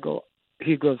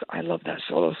goes, I love that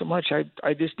solo so much. I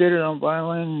just did it on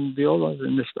violin and viola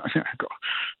and this stuff. I go,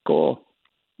 cool.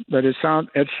 But it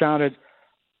sounded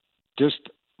just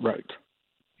right,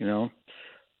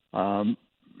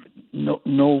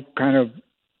 no kind of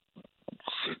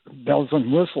bells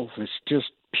and whistles. It's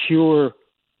just pure,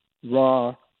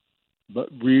 raw, but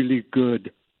really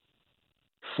good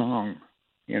song,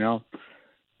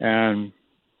 And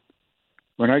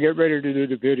when I get ready to do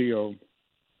the video,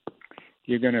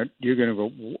 you're gonna go,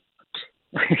 what?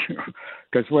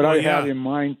 Because what I have in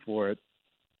mind for it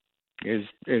is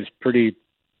pretty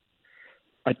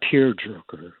a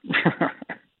tearjerker.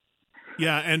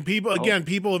 Yeah, and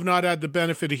people have not had the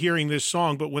benefit of hearing this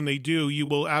song, but when they do, you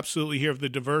will absolutely hear the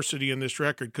diversity in this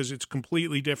record because it's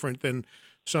completely different than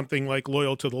something like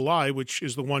Loyal to the Lie, which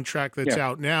is the one track that's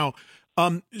out now.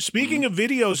 Speaking of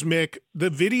videos, Mick, the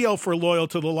video for Loyal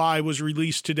to the Lie was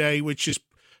released today, which is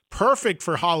perfect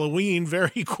for Halloween.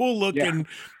 Very cool looking,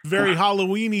 very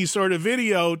Halloween-y sort of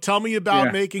video. Tell me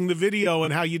about making the video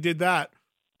and how you did that.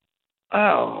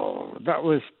 Oh, that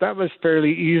was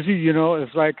fairly easy. You know,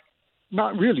 it's like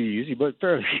not really easy, but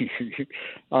fairly easy.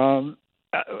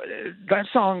 That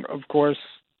song, of course,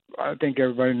 I think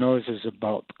everybody knows is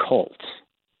about cults.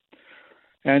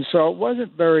 And so it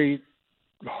wasn't very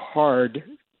hard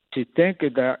to think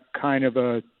of that kind of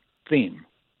a theme,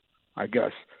 I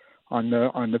guess, on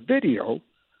the video,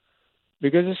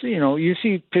 because it's, you know, you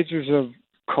see pictures of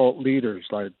cult leaders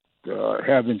like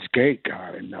Heaven's Gate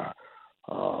guy and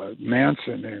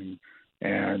Manson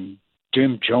and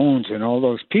Jim Jones and all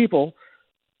those people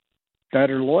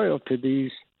that are loyal to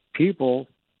these people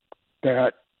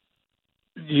that,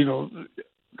 you know,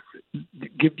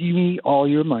 give me all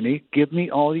your money, give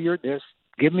me all your this,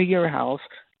 give me your house,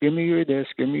 give me your this,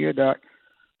 give me your that.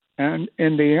 And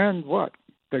in the end, what?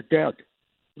 They're dead,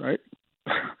 right?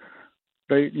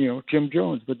 They, you know, Jim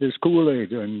Jones with his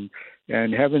Kool-Aid and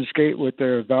Heaven's Gate with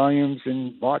their volumes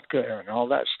and vodka and all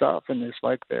that stuff. And it's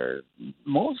like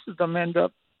most of them end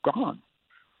up gone.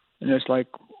 And it's like,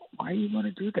 why do you want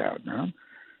to do that, man?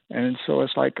 And so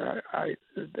it's like, I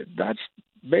that's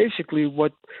basically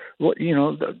what you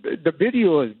know, the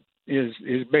video is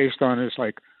based on. It's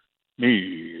like,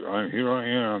 here I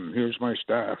am, here's my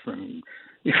staff, and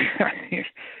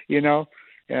you know,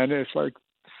 and it's like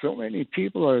so many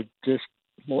people are just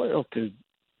loyal to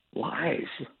lies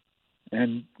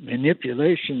and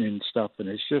manipulation and stuff, and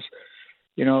it's just,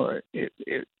 you know, it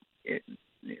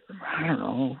I don't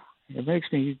know, it makes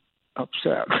me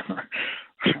upset.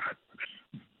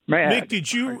 Mad, Mick,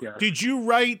 did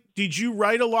you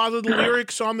write a lot of the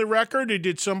lyrics on the record, or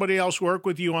did somebody else work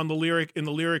with you on the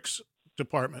lyrics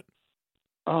department?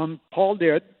 Paul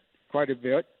did quite a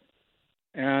bit,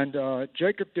 and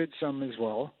Jacob did some as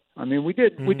well. I mean, we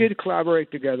did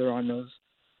collaborate together on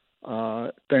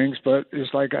those things, but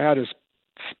it's like I had a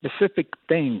specific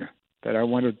thing that I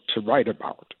wanted to write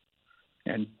about,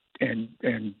 and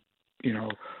you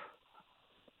know,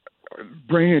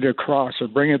 bring it across or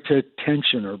bring it to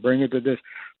attention or bring it to this.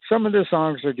 Some of the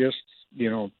songs are just, you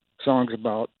know, songs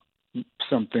about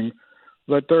something,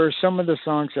 but there are some of the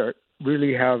songs that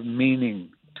really have meaning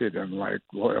to them, like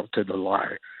Loyal to the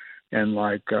Lie and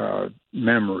like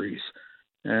Memories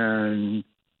and,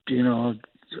 you know,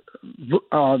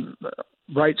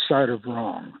 Right Side of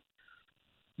Wrong.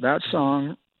 That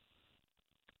song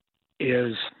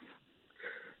it's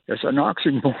an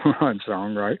oxymoron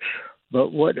song, right?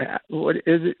 But what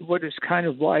it's kind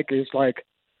of like is like,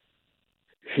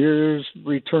 here's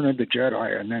Return of the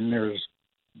Jedi, and then there's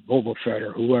Boba Fett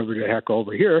or whoever the heck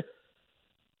over here,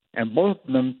 and both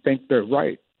of them think they're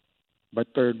right, but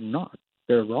they're not.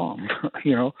 They're wrong.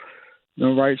 You know, the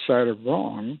right side of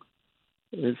wrong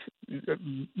is,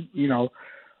 you know,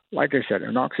 like I said,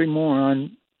 an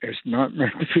oxymoron. It's not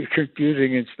meant to be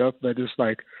confusing and stuff, but it's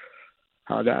like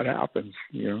how that happens,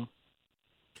 you know.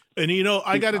 And, you know,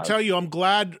 I got to tell you, I'm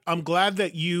glad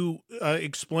that you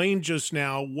explained just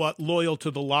now what Loyal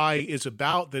to the Lie is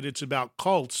about, that it's about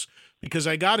cults, because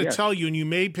I got to tell you, and you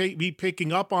may be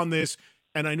picking up on this,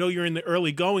 and I know you're in the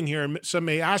early going here, and some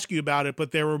may ask you about it,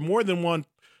 but there were more than one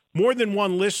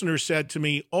listener said to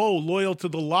me, oh, Loyal to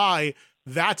the Lie,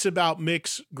 that's about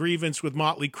Mick's grievance with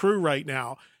Motley Crue right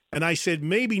now. And I said,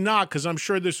 maybe not, because I'm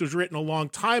sure this was written a long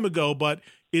time ago, but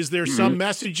is there some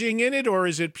messaging in it, or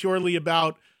is it purely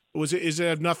about, is it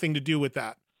have nothing to do with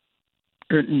that?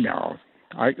 No,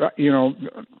 you know,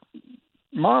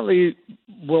 Motley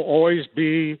will always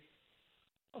be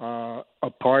a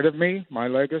part of me, my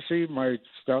legacy, my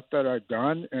stuff that I've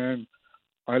done, and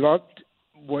I loved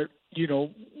what, you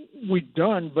know, we've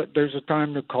done, but there's a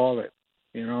time to call it,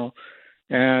 you know,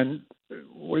 and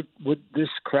with this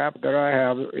crap that I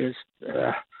have, is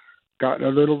gotten a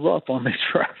little rough on me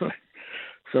traveling,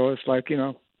 so it's like, you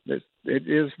know, it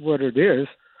is what it is.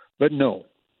 But no,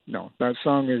 that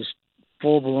song is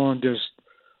full-blown just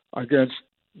against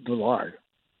the lie,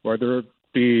 whether it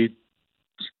be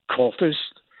cultist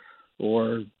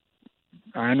or,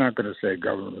 I'm not going to say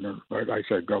government, but I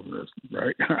said governors,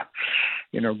 right?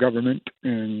 You know, government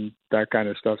and that kind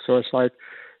of stuff. So it's like,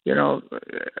 you know,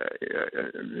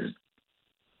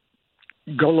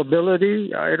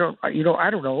 gullibility. I don't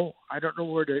know. I don't know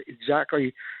where to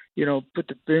exactly, put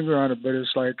the finger on it, but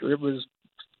it's like it was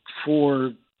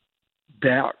for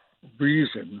that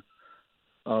reason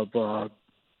of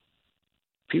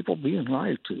people being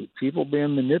lied to, people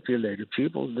being manipulated,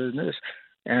 people doing this,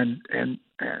 and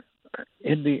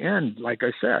in the end, like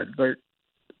I said,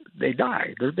 they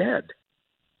die. They're dead.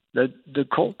 The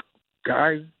cult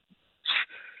guy,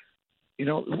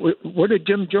 where did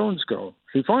Jim Jones go?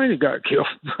 He finally got killed.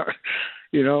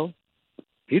 He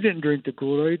didn't drink the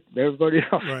Kool-Aid. Everybody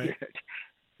else did. Right.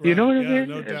 You know what I mean?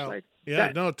 No doubt. Like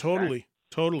Totally.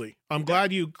 Totally. I'm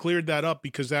glad you cleared that up,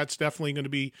 because that's definitely going to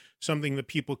be something that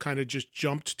people kind of just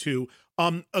jumped to.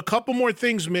 A couple more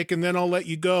things, Mick, and then I'll let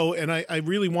you go. And I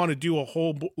really want to do a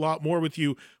whole lot more with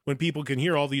you when people can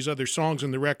hear all these other songs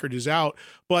and the record is out.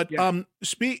 But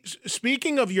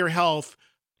speaking of your health,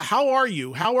 how are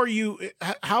you? How are you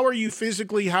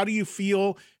physically? How do you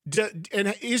feel?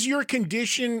 And is your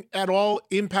condition at all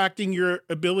impacting your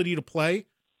ability to play?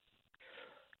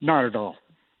 Not at all.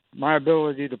 My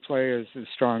ability to play is as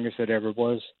strong as it ever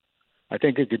was. I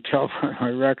think you could tell by my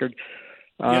record.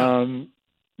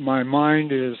 My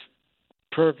mind is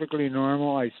perfectly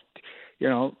normal. I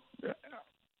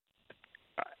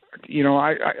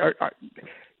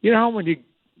when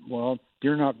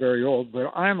you're not very old,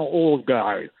 but I'm an old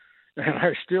guy, and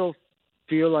I still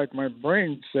feel like my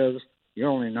brain says you're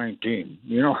only 19.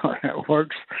 You know how that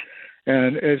works,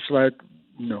 and it's like,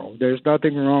 no, there's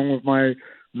nothing wrong with my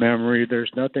memory.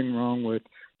 There's nothing wrong with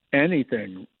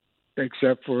anything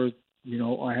except for,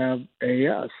 I have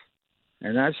AS,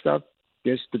 and that stuff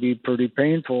gets to be pretty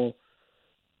painful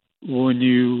when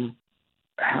you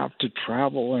have to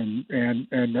travel and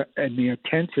the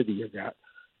intensity of that,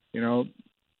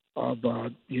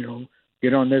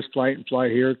 get on this flight and fly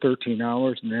here 13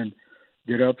 hours and then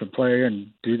get up and play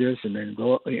and do this and then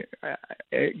go.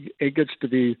 It gets to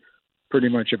be pretty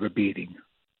much of a beating.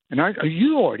 And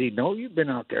you already know, you've been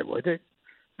out there with it.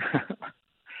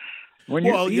 When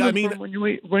you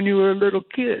were a little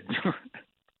kid.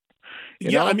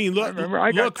 I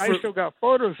still got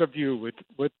photos of you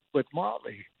with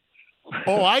Motley.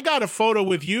 Oh, I got a photo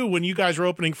with you when you guys were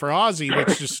opening for Ozzy,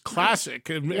 which is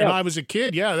classic. And I was a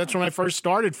kid. Yeah, that's when I first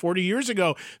started 40 years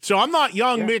ago. So I'm not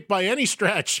young, Mick, by any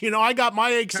stretch. I got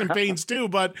my aches and pains too,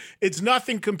 but it's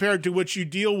nothing compared to what you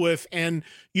deal with. And,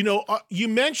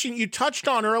 you touched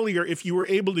on earlier if you were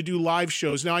able to do live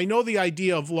shows. Now, I know the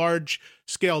idea of large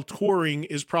scale touring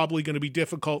is probably going to be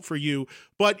difficult for you,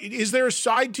 but is there a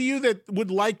side to you that would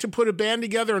like to put a band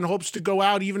together and hopes to go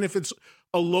out, even if it's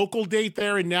a local date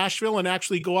there in Nashville, and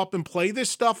actually go up and play this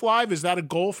stuff live? Is that a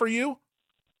goal for you?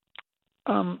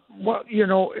 I'm a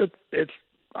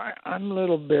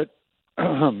little bit,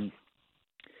 I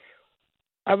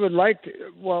would like to,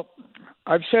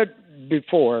 I've said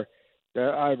before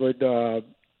that I would do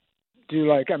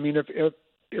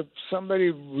if somebody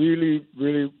really,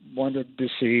 really wanted to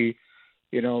see,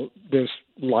 this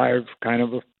live kind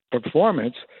of a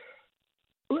performance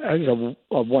as a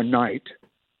one night,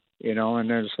 and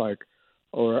then it's like,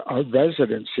 or a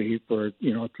residency for,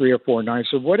 3 or 4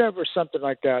 nights or whatever, something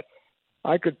like that,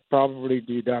 I could probably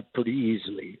do that pretty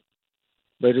easily.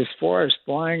 But as far as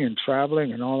flying and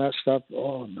traveling and all that stuff,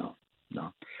 oh, no.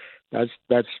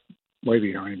 That's way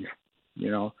behind,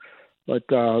 But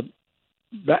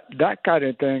that kind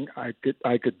of thing I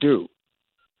could do.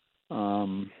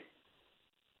 Flying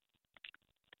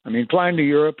to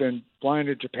Europe and flying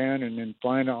to Japan and then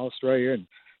flying to Australia and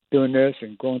doing this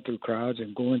and going through crowds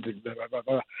and going to blah, blah, blah,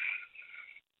 blah,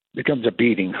 becomes a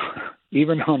beating,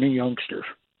 even on a youngster.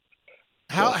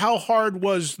 How hard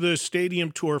was the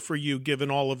stadium tour for you, given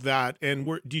all of that?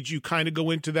 And did you kind of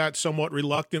go into that somewhat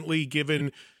reluctantly,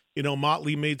 given,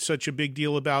 Motley made such a big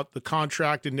deal about the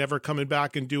contract and never coming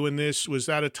back and doing this? Was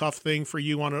that a tough thing for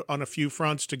you on a few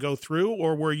fronts to go through?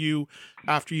 Or were you,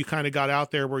 after you kind of got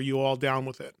out there, were you all down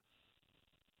with it?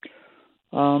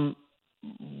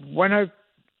 When I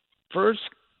first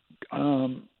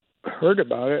heard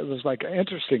about it, it was like an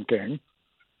interesting thing,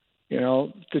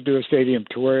 to do a stadium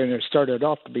tour, and it started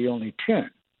off to be only 10,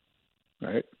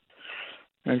 right?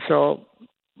 And so,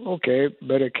 okay,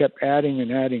 but it kept adding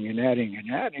and adding and adding and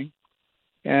adding,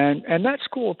 and that's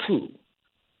cool too.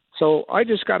 So I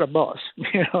just got a bus,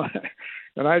 and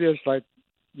I just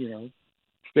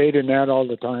stayed in that all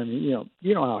the time. You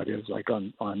know how it is, like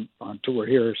on tour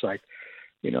here. It's like,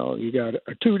 you got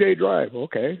a 2-day drive,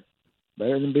 okay,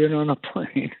 better than being on a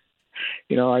plane.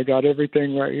 I got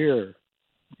everything right here.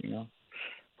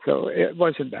 So it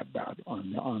wasn't that bad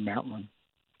on that one,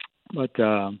 but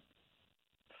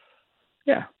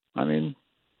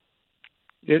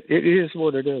it is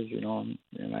what it is, and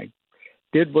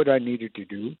did what I needed to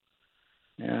do,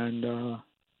 and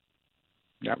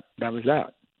that was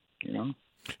that. You know.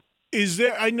 Is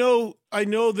there? I know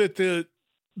that the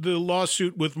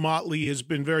lawsuit with Motley has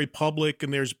been very public,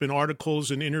 and there's been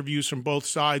articles and interviews from both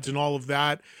sides and all of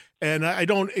that. And I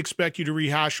don't expect you to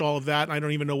rehash all of that. And I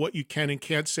don't even know what you can and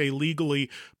can't say legally.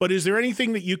 But is there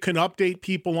anything that you can update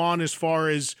people on as far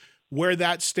as where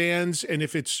that stands and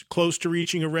if it's close to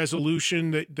reaching a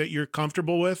resolution that you're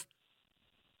comfortable with?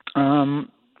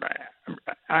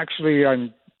 Actually,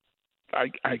 I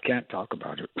can't talk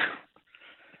about it.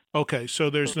 Okay, so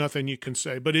there's nothing you can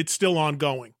say, but it's still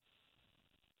ongoing.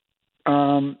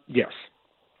 Yes.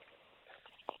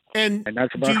 And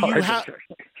that's about all I can say.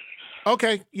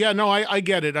 Okay. Yeah, no, I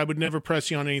get it. I would never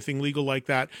press you on anything legal like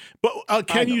that. But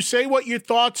can you say what your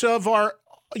thoughts of are,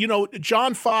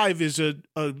 John Five is a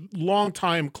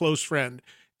longtime close friend,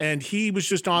 and he was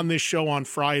just on this show on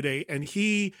Friday, and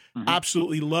he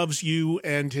absolutely loves you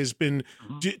and has been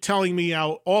telling me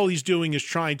how all he's doing is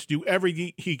trying to do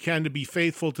everything he can to be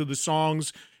faithful to the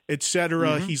songs,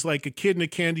 etc. He's like a kid in a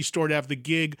candy store to have the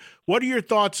gig. What are your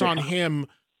thoughts on him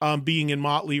being in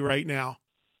Motley right now?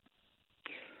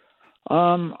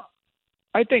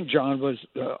 I think John was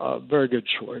a very good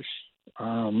choice.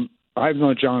 I've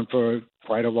known John for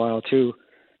quite a while too,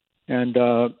 and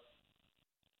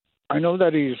I know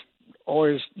that he's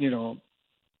always,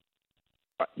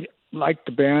 liked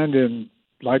the band and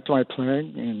liked my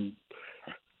playing, and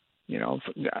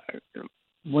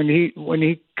when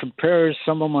he compares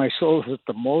some of my solos with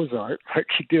the Mozart, like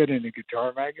he did in a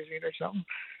guitar magazine or something,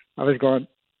 I was going,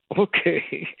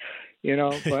 okay.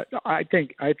 But I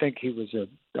think he was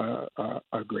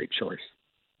a great choice.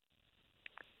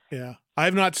 Yeah, I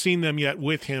have not seen them yet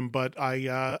with him, but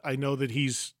I know that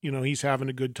he's having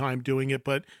a good time doing it.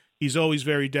 But he's always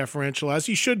very deferential, as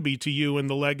he should be, to you and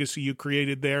the legacy you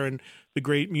created there, and the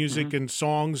great music and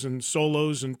songs and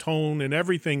solos and tone and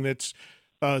everything that's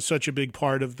such a big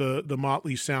part of the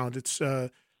Motley sound. It's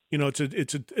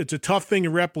it's a tough thing to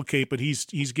replicate, but he's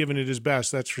given it his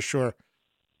best. That's for sure.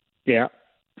 Yeah.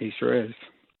 He sure is.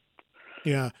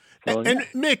 Yeah. And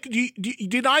Mick,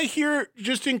 did I hear,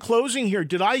 just in closing here,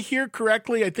 did I hear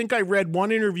correctly? I think I read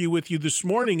one interview with you this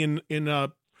morning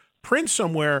in print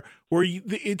somewhere where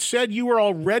it said you were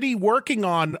already working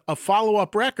on a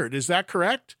follow-up record. Is that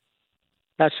correct?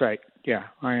 That's right. Yeah,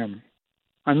 I am.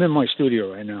 I'm in my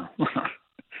studio right now.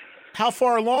 How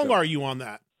far along are you on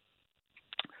that?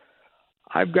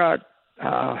 I've got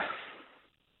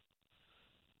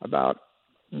about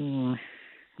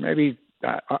maybe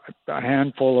a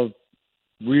handful of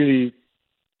really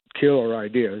killer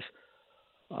ideas.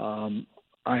 I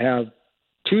have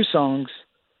 2 songs.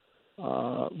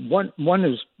 One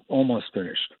is almost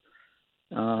finished,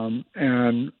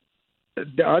 and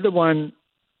the other one,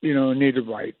 need to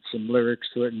write some lyrics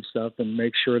to it and stuff, and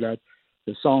make sure that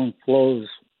the song flows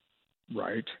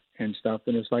right and stuff.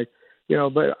 And it's like,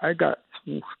 but I got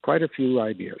quite a few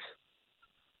ideas,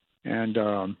 and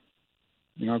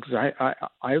because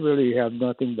I really have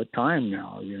nothing but time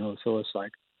now, so it's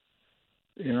like,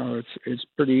 it's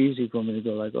pretty easy for me to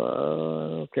go like,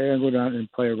 okay, I'll go down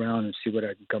and play around and see what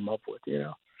I can come up with,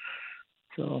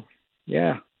 So,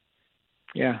 yeah,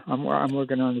 I'm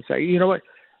working on this. You know what?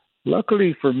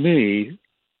 Luckily for me,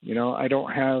 I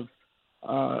don't have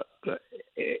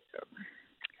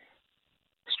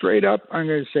straight up. I'm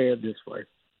going to say it this way: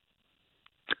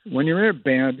 when you're in a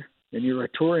band and you're a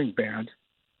touring band,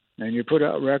 and you put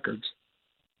out records,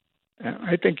 and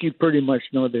I think you pretty much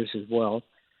know this as well,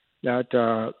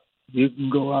 that you can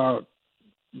go out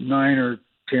 9 or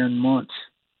 10 months,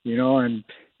 and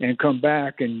come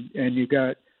back and you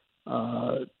got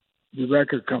the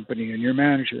record company and your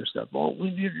manager and stuff. Oh, we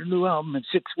need a new album in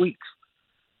 6 weeks.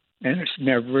 And it's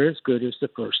never as good as the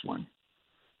first one.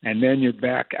 And then you're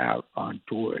back out on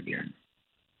tour again,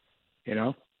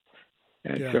 And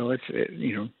so it's,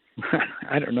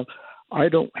 I don't know. I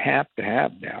don't have to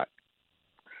have that.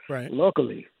 Right.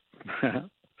 Luckily.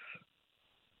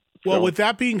 Well, with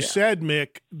that being said,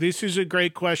 Mick, this is a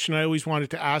great question I always wanted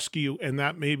to ask you, and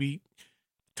that maybe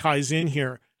ties in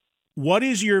here. What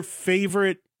is your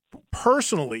favorite,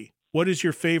 personally, what is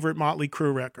your favorite Motley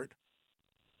Crue record?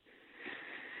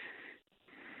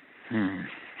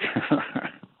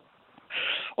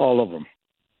 All of them.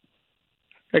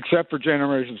 Except for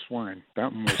Generation Swine.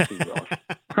 That one was too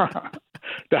rough.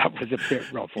 That was a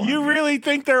bit rough one. You really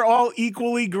think they're all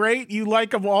equally great? You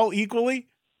like them all equally?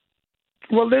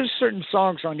 Well, there's certain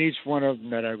songs on each one of them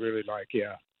that I really like,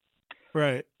 yeah.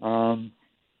 Right. On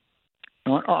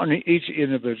each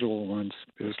individual ones,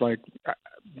 it's like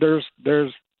there's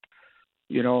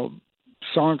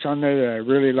songs on there that I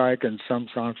really like, and some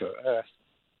songs are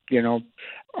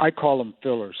I call them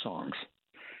filler songs.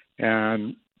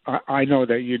 And I know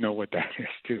that you know what that is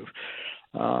too.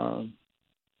 I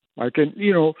can,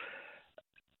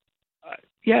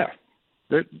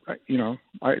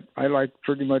 I like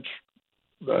pretty much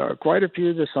quite a few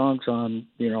of the songs on,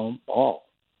 all.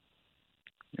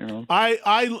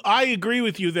 I agree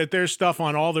with you that there's stuff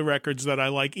on all the records that I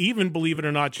like. Even, believe it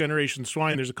or not, Generation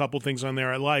Swine, there's a couple things on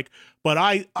there I like. But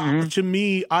to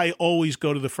me, I always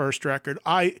go to the first record.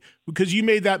 Because you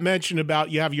made that mention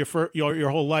about you have your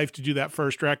whole life to do that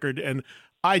first record, and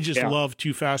I just love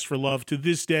Too Fast for Love. To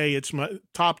this day, it's my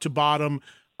top to bottom.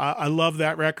 I love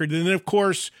that record. And then, of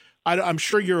course, I'm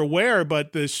sure you're aware,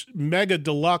 but this mega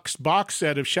deluxe box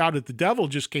set of Shout at the Devil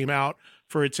just came out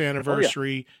for its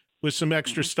anniversary. With some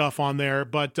extra stuff on there.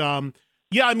 But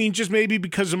just maybe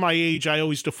because of my age, I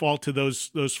always default to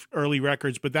those early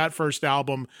records. But that first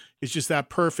album is just that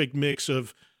perfect mix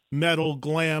of metal,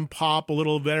 glam, pop, a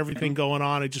little bit everything going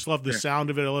on. I just love the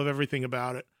sound of it. I love everything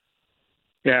about it.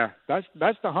 Yeah, that's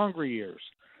the hungry years,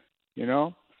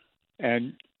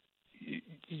 and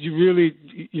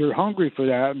you're hungry for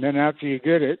that. And then after you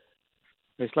get it,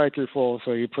 it's like you're full.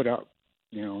 So you put out,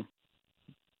 a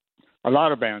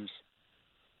lot of bands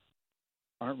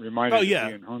aren't reminded of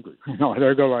being hungry. No,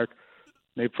 they go like,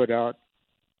 they put out,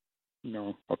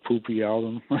 a poopy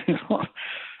album. You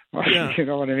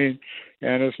know what I mean?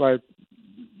 And it's like,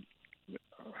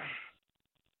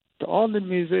 to all the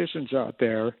musicians out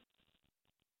there,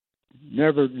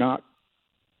 never not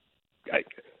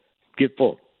get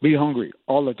full. Be hungry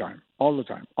all the time. The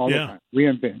time.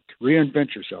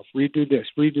 Reinvent yourself. Redo this.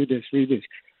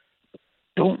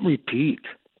 Don't repeat.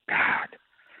 God.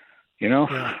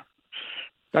 Yeah.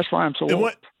 That's why I'm so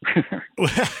old.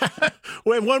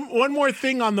 One more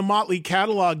thing on the Motley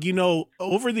catalog.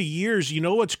 Over the years,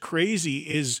 what's crazy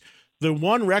is the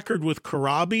one record with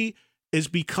Karabi has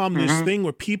become this thing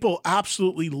where people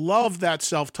absolutely love that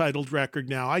self-titled record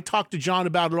now. I talk to John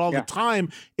about it all the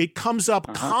time. It comes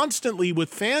up constantly with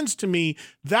fans to me.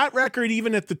 That record,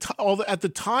 even at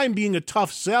the time being a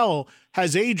tough sell,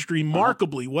 has aged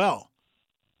remarkably well.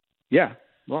 Yeah.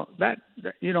 Well, that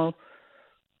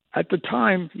at the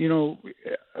time,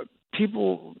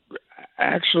 people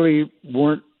actually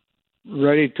weren't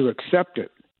ready to accept it.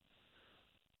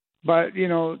 But,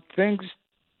 things,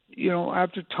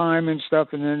 after time and stuff,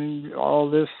 and then all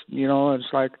this,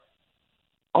 it's like,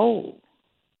 oh,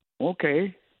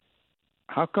 okay,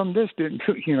 how come this didn't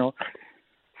do,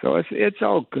 So it's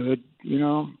all good,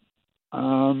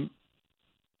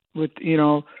 with,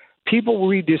 people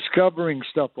rediscovering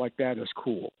stuff like that is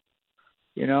cool,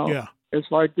 Yeah. It's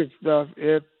like if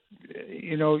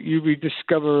you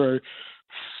rediscover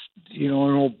an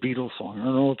old Beatles song, an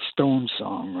old Stone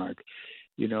song, like,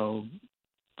 I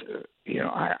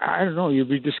don't know, you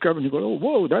rediscover and you go, oh,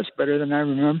 whoa, that's better than I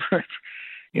remember.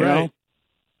 you know?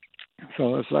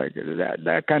 So it's like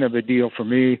that kind of a deal for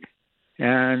me.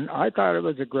 And I thought it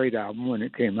was a great album when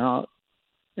it came out,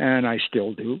 and I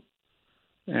still do.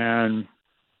 And,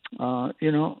 I'm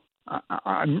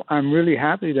really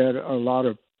happy that a lot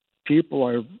of people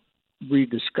are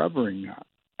rediscovering that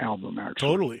album, actually.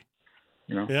 Totally.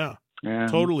 Yeah. And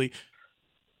totally.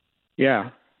 Yeah.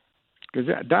 Because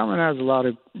that one has a lot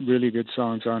of really good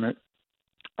songs on it.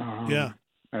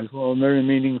 As well, very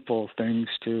meaningful things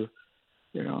too.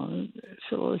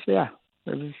 So it's, it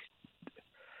was.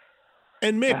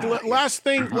 And Mick, last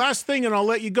thing, and I'll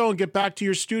let you go and get back to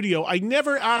your studio. I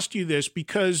never asked you this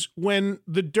because when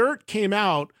The Dirt came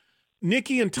out,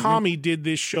 Nikki and Tommy did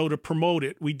this show to promote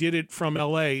it. We did it from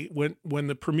LA when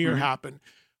the premiere happened.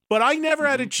 But I never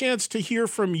had a chance to hear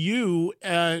from you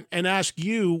and ask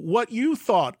you what you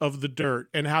thought of The Dirt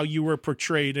and how you were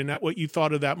portrayed and what you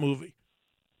thought of that movie.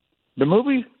 The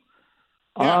movie?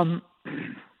 Yeah.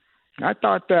 I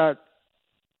thought that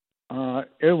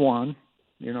it won.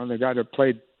 The guy that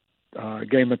played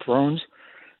Game of Thrones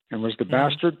and was the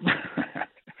bastard.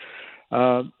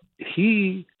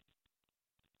 He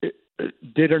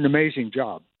did an amazing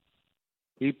job.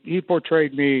 He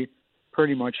portrayed me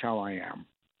pretty much how I am.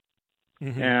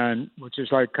 And which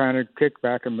is like kind of kick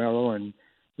back and mellow and,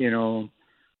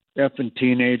 effing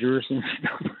teenagers and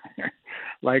stuff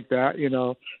like that,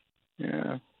 Yeah.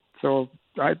 So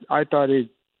I thought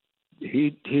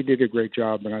he did a great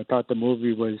job, and I thought the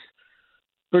movie was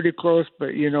pretty close,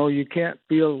 but you can't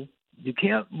really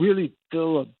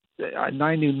fill a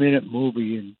 90-minute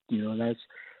movie, and that's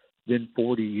been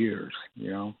 40 years,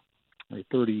 or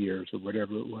 30 years or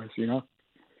whatever it was,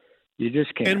 You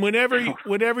just can't. And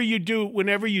whenever you do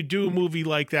a movie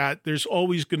like that, there's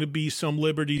always going to be some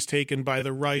liberties taken by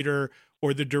the writer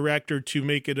or the director to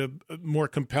make it a more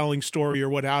compelling story or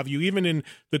what have you. Even in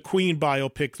the Queen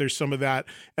biopic, there's some of that.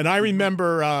 And I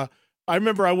remember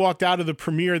I walked out of the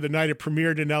premiere the night it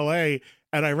premiered in L.A.,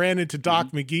 and I ran into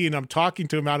Doc McGee, and I'm talking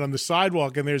to him out on the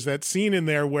sidewalk, and there's that scene in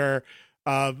there where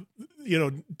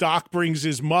Doc brings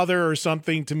his mother or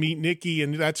something to meet Nikki,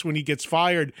 and that's when he gets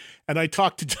fired. And I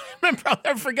talked to, remember, I'll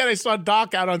never forget, I saw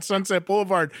Doc out on Sunset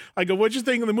Boulevard. I go, "What'd you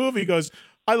think of the movie?" He goes,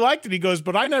 "I liked it." He goes,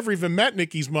 "But I never even met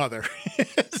Nikki's mother."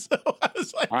 So I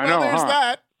was like, there's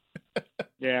that.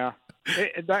 Yeah.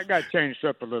 That got changed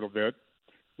up a little bit.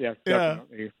 Yeah,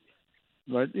 definitely. Yeah.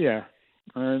 But yeah.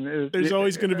 And there's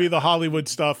always going to be the Hollywood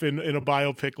stuff in a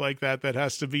biopic like that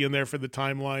has to be in there for the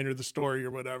timeline or the story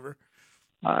or whatever.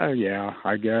 Yeah,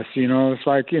 I guess, it's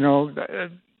like,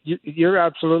 you're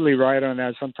absolutely right on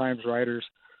that. Sometimes writers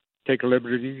take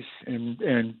liberties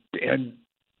and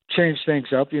change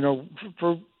things up,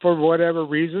 for whatever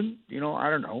reason, I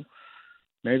don't know.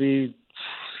 Maybe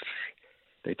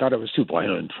they thought it was too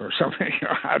violent or something.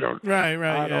 I don't. Right.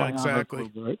 Yeah,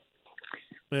 exactly.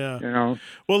 Yeah.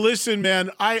 Well, listen, man,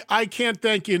 I can't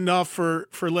thank you enough for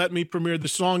letting me premiere the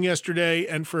song yesterday,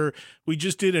 and we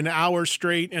just did an hour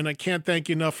straight, and I can't thank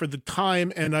you enough for the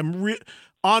time. And I'm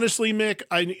honestly, Mick,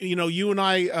 you and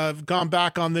I have gone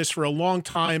back on this for a long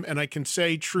time, and I can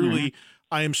say truly,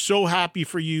 I am so happy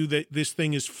for you that this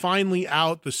thing is finally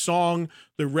out. The song,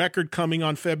 the record coming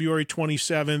on February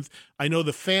 27th. I know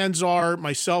the fans are,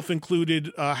 myself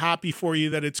included, happy for you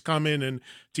that it's coming, and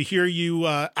to hear you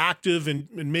active and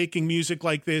making music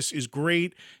like this is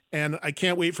great. And I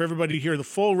can't wait for everybody to hear the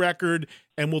full record,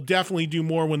 and we'll definitely do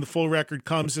more when the full record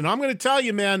comes. And I'm going to tell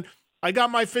you, man, I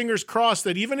got my fingers crossed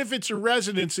that even if it's a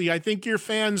residency, I think your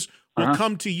fans will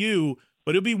come to you.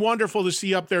 But it'd be wonderful to see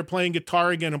you up there playing guitar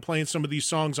again and playing some of these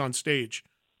songs on stage.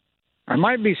 I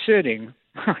might be sitting.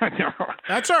 No.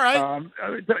 That's all right.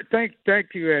 Thank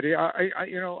you, Eddie.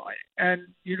 And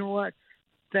you know what?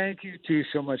 Thank you too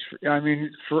so much.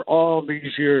 For all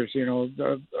these years,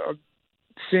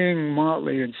 seeing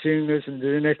Motley and seeing this and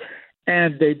doing it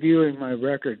and debuting my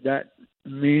record, that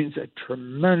means a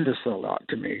tremendous lot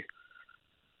to me.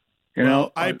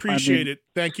 I appreciate it.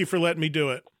 Thank you for letting me do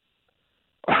it.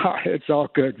 It's all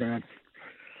good, man.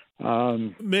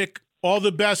 Mick, all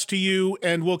the best to you,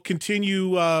 and we'll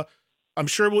continue. I'm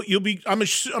sure you'll be. I'm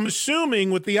assuming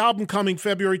with the album coming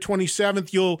February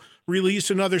 27th, you'll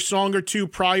release another song or two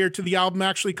prior to the album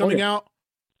actually coming out.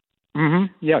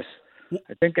 Mm-hmm. Yes,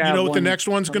 I think. You know what the next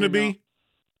one's going to be?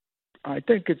 I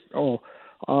think it's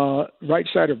Right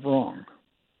Side of Wrong.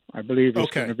 I believe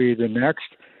it's going to be the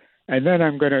next, and then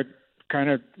I'm going to kind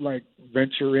of like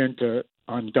venture into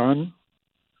Undone.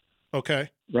 Okay.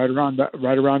 Right around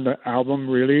the album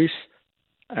release,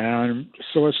 and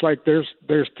so it's like there's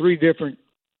three different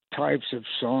types of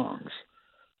songs,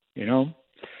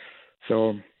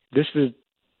 So this is,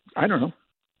 I don't know,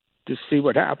 just see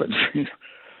what happens.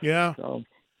 Yeah. So.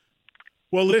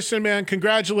 Well, listen, man,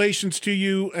 congratulations to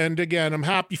you, and again, I'm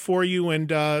happy for you, and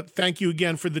thank you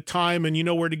again for the time. And you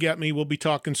know where to get me. We'll be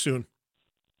talking soon.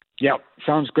 Yeah,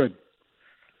 sounds good.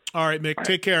 All right, Mick.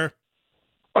 Take care.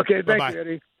 Okay, thank you,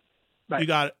 Eddie. Bye. You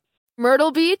got it.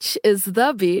 Myrtle Beach is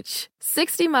the beach.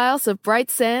 60 miles of bright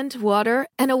sand, water,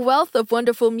 and a wealth of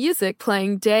wonderful music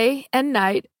playing day and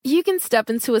night. You can step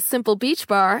into a simple beach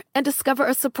bar and discover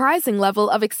a surprising level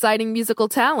of exciting musical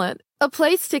talent. A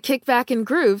place to kick back and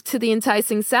groove to the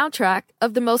enticing soundtrack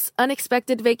of the most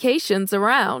unexpected vacations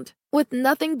around. With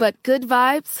nothing but good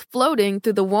vibes floating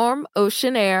through the warm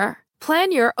ocean air.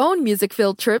 Plan your own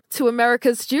music-filled trip to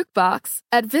America's Jukebox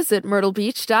at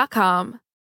visitmyrtlebeach.com.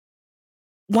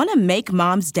 Want to make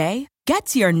Mom's Day? Get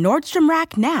to your Nordstrom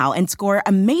Rack now and score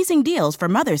amazing deals for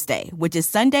Mother's Day, which is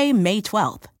Sunday, May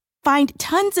 12th. Find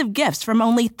tons of gifts from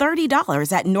only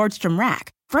 $30 at Nordstrom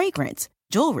Rack. Fragrance,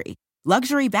 jewelry,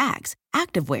 luxury bags,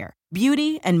 activewear,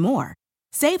 beauty, and more.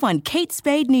 Save on Kate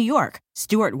Spade New York,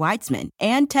 Stuart Weitzman,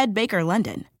 and Ted Baker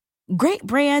London. Great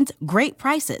brands, great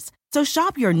prices. So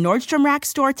shop your Nordstrom Rack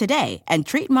store today and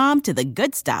treat Mom to the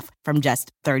good stuff from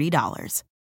just $30.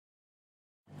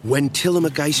 When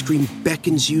Tillamook ice cream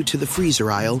beckons you to the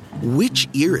freezer aisle, which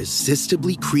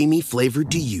irresistibly creamy flavor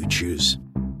do you choose?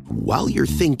 While you're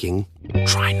thinking,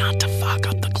 try not to fog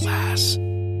up the glass.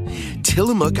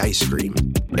 Tillamook ice cream.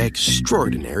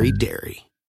 Extraordinary dairy.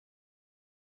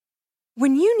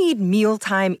 When you need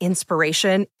mealtime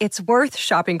inspiration, it's worth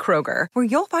shopping Kroger, where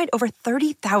you'll find over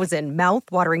 30,000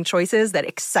 mouth-watering choices that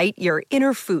excite your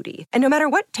inner foodie. And no matter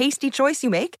what tasty choice you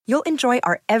make, you'll enjoy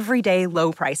our everyday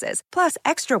low prices, plus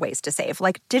extra ways to save,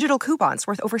 like digital coupons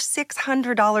worth over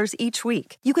 $600 each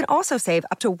week. You can also save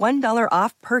up to $1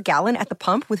 off per gallon at the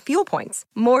pump with fuel points.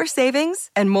 More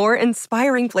savings and more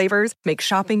inspiring flavors make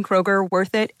shopping Kroger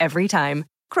worth it every time.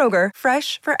 Kroger,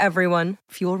 fresh for everyone.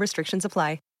 Fuel restrictions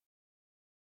apply.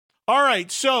 All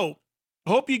right, so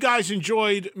hope you guys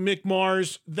enjoyed Mick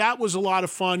Mars. That was a lot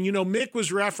of fun. You know, Mick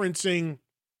was referencing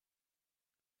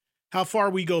how far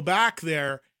we go back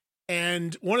there,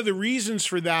 and one of the reasons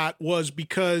for that was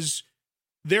because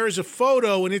there is a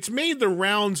photo, and it's made the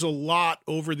rounds a lot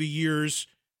over the years,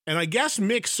 and I guess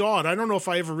Mick saw it. I don't know if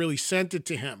I ever really sent it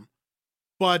to him,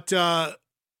 but the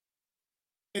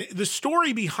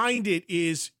story behind it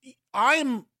is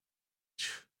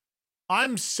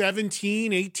I'm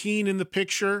 17, 18 in the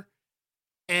picture,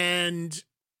 and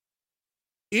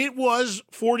it was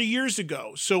 40 years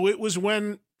ago. So it was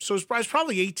I was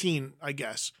probably 18, I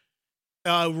guess,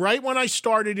 right when I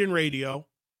started in radio.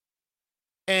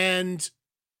 And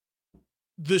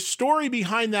the story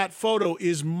behind that photo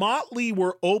is Motley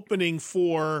were opening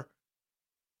for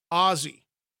Ozzy.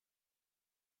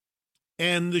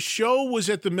 And the show was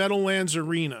at the Meadowlands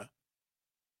Arena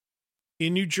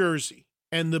in New Jersey.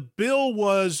 And the bill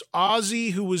was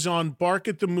Ozzy, who was on Bark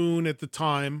at the Moon at the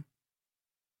time,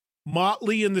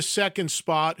 Motley in the second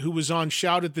spot, who was on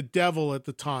Shout at the Devil at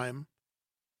the time,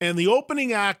 and the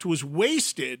opening act was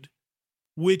Wasted,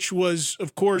 which was,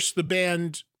 of course, the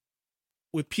band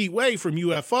with Pete Way from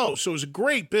UFO. So it was a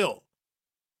great bill.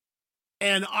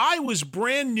 And I was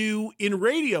brand new in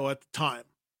radio at the time.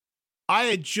 I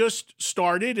had just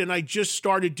started, and I just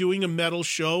started doing a metal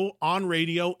show on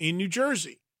radio in New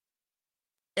Jersey.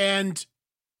 And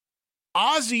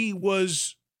Ozzy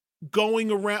was going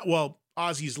around, well,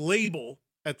 Ozzy's label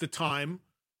at the time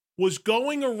was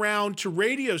going around to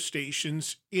radio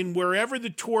stations in wherever the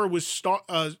tour was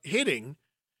hitting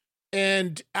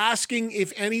and asking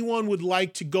if anyone would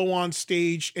like to go on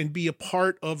stage and be a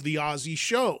part of the Ozzy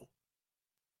show.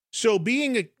 So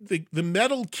being the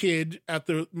metal kid at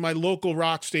my local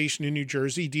rock station in New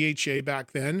Jersey, DHA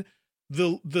back then,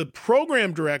 the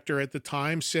program director at the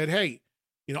time said, hey,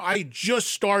 you know, I just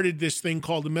started this thing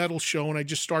called the Metal Show, and I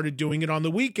just started doing it on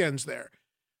the weekends there.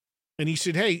 And he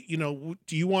said, hey, you know,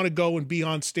 do you want to go and be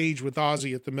on stage with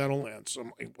Ozzy at the Meadowlands?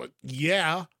 I'm like, what?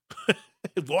 Yeah.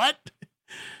 What?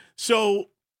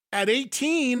 So at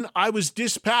 18, I was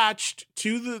dispatched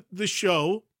to the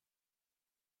show.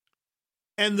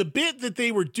 And the bit that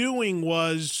they were doing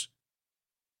was,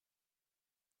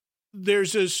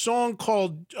 there's a song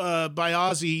called by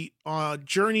Ozzy,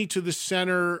 Journey to the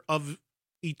Center of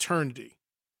Eternity,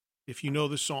 if you know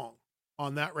the song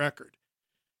on that record.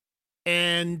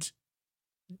 And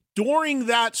during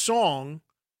that song,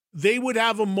 they would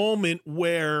have a moment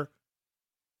where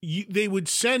they would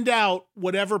send out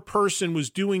whatever person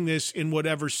was doing this in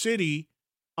whatever city.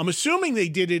 I'm assuming they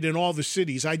did it in all the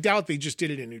cities. I doubt they just did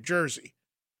it in New Jersey.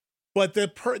 But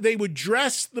they would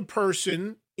dress the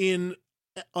person in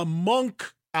a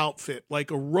monk outfit,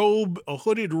 like a robe, a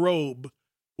hooded robe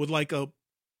with like a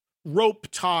rope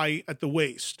tie at the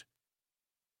waist.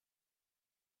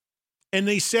 And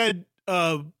they said,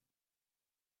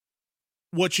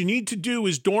 what you need to do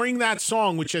is during that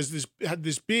song, which had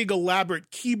this big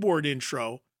elaborate keyboard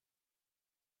intro,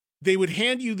 they would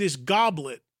hand you this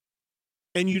goblet,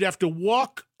 and you'd have to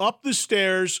walk up the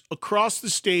stairs, across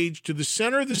the stage, to the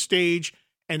center of the stage,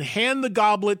 and hand the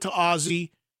goblet to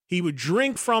Ozzy. He would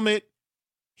drink from it.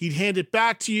 He'd hand it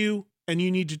back to you, and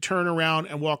you need to turn around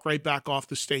and walk right back off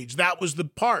the stage. That was the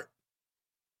part.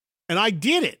 And I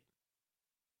did it.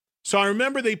 So I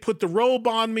remember they put the robe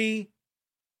on me.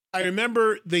 I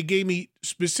remember they gave me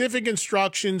specific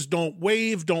instructions. Don't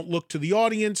wave. Don't look to the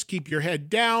audience. Keep your head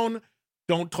down.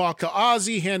 Don't talk to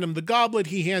Ozzy. Hand him the goblet.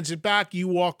 He hands it back. You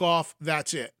walk off.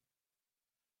 That's it.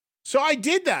 So I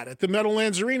did that at the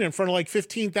Meadowlands Arena in front of like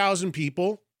 15,000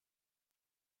 people.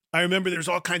 I remember there's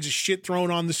all kinds of shit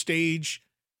thrown on the stage.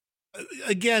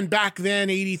 Again, back then,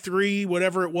 83,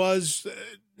 whatever it was,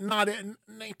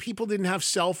 people didn't have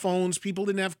cell phones. People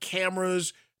didn't have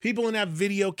cameras. People didn't have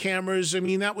video cameras. I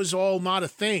mean, that was all not a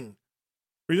thing.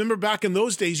 Remember back in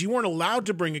those days, you weren't allowed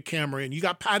to bring a camera in. You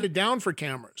got patted down for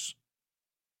cameras.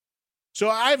 So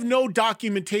I have no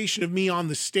documentation of me on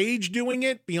the stage doing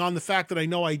it beyond the fact that I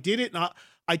know I did it. And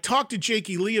I talked to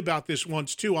Jakey Lee about this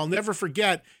once too. I'll never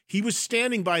forget. He was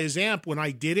standing by his amp when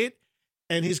I did it,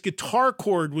 and his guitar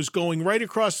cord was going right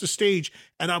across the stage,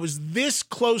 and I was this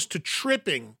close to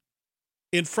tripping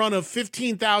in front of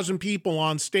 15,000 people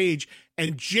on stage.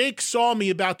 And Jake saw me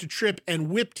about to trip and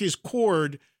whipped his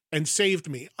cord and saved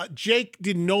me. Jake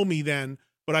didn't know me then,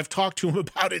 but I've talked to him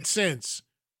about it since.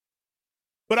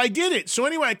 But I did it. So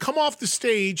anyway, I come off the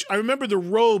stage. I remember the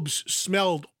robes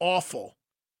smelled awful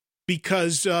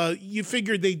because you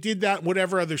figured they did that in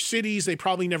whatever other cities. They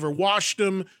probably never washed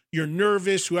them. You're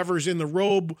nervous. Whoever's in the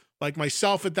robe, like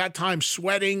myself at that time,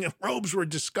 sweating. Robes were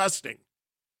disgusting.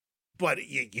 But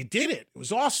you did it. It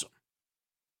was awesome.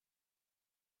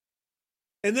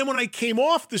 And then when I came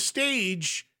off the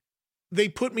stage, they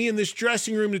put me in this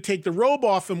dressing room to take the robe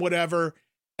off and whatever.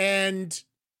 And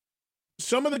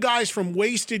some of the guys from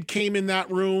Wasted came in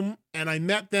that room, and I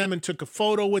met them and took a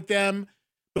photo with them.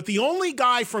 But the only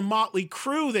guy from Motley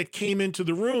Crue that came into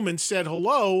the room and said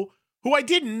hello, who I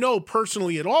didn't know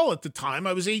personally at all at the time,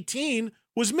 I was 18,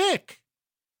 was Mick.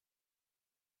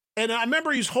 And I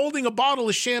remember he was holding a bottle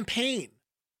of champagne.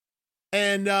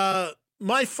 And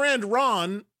my friend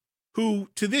Ron, who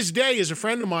to this day is a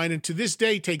friend of mine and to this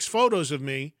day takes photos of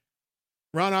me,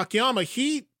 Ron Akiyama,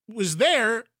 he was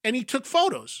there and he took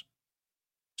photos.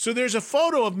 So there's a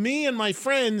photo of me and my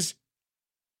friends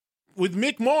with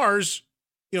Mick Mars.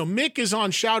 You know, Mick is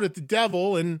on Shout at the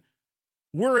Devil and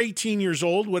we're 18 years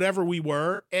old, whatever we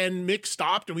were. And Mick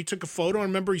stopped and we took a photo. I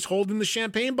remember he's holding the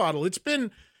champagne bottle. It's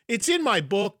in my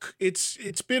book.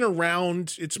 It's been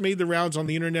around. It's made the rounds on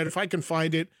the internet. If I can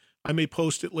find it, I may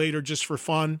post it later just for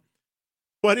fun.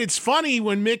 But it's funny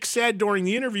when Mick said during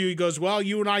the interview, he goes, well,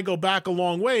 you and I go back a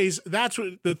long ways. That's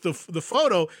what the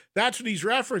photo, that's what he's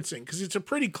referencing, because it's a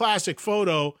pretty classic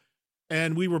photo.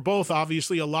 And we were both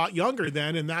obviously a lot younger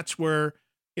then. And that's where,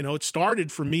 you know, it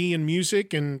started for me in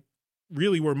music and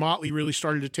really where Motley really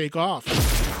started to take off.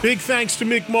 Big thanks to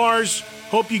Mick Mars.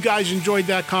 Hope you guys enjoyed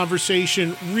that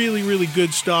conversation. Really, really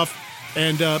good stuff.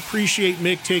 And appreciate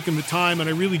Mick taking the time. And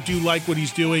I really do like what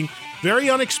he's doing.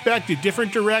 Very unexpected,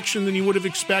 different direction than you would have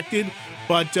expected,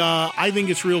 but I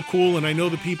think it's real cool, and I know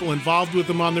the people involved with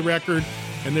him on the record,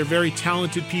 and they're very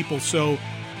talented people, so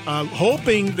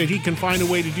hoping that he can find a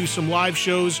way to do some live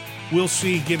shows. We'll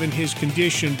see, given his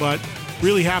condition, but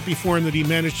really happy for him that he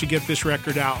managed to get this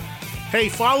record out. Hey,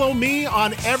 follow me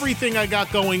on everything I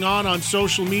got going on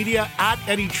social media, at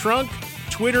Eddie Trunk,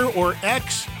 Twitter or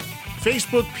X,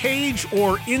 Facebook page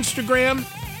or Instagram.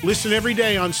 Listen every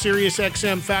day on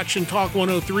SiriusXM Faction Talk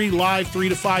 103, live 3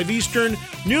 to 5 Eastern,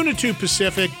 noon to 2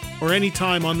 Pacific, or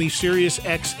anytime on the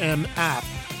SiriusXM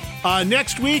app.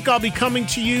 Next week, I'll be coming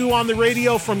to you on the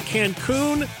radio from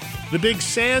Cancun, the big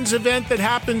Sands event that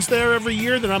happens there every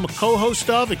year that I'm a co-host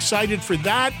of. Excited for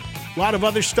that. A lot of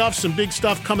other stuff, some big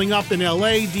stuff coming up in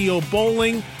LA, Dio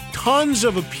Bowling. Tons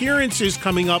of appearances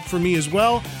coming up for me as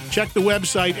well. Check the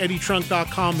website,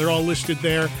 eddietrunk.com. They're all listed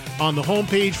there on the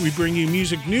homepage. We bring you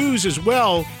music news as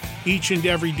well each and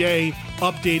every day,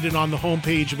 updated on the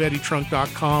homepage of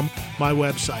eddietrunk.com, my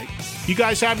website. You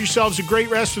guys have yourselves a great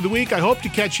rest of the week. I hope to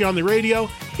catch you on the radio.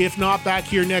 If not, back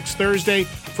here next Thursday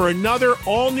for another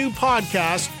all-new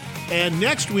podcast. And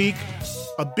next week,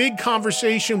 a big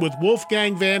conversation with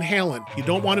Wolfgang Van Halen. You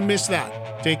don't want to miss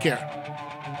that. Take care.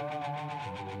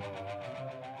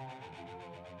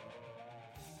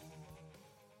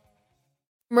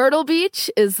 Myrtle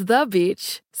Beach is the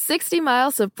beach. 60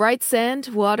 miles of bright sand,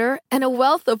 water, and a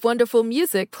wealth of wonderful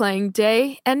music playing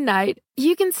day and night.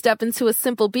 You can step into a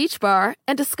simple beach bar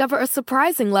and discover a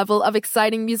surprising level of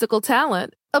exciting musical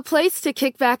talent. A place to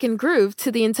kick back and groove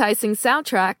to the enticing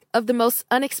soundtrack of the most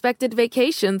unexpected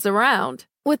vacations around.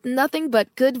 With nothing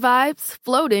but good vibes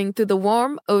floating through the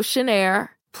warm ocean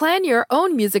air. Plan your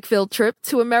own music-filled trip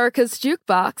to America's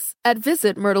Jukebox at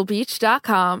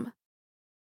visitmyrtlebeach.com.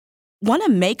 Want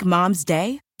to make Mom's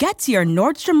Day? Get to your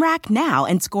Nordstrom Rack now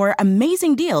and score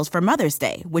amazing deals for Mother's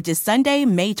Day, which is Sunday,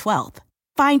 May 12th.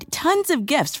 Find tons of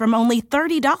gifts from only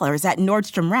 $30 at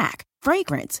Nordstrom Rack.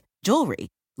 Fragrance, jewelry,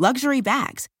 luxury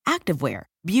bags, activewear,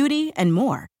 beauty, and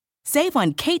more. Save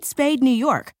on Kate Spade New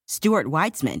York, Stuart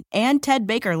Weitzman, and Ted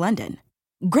Baker London.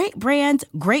 Great brands,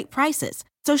 great prices.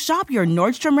 So shop your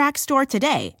Nordstrom Rack store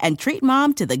today and treat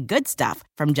Mom to the good stuff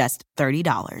from just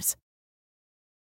 $30.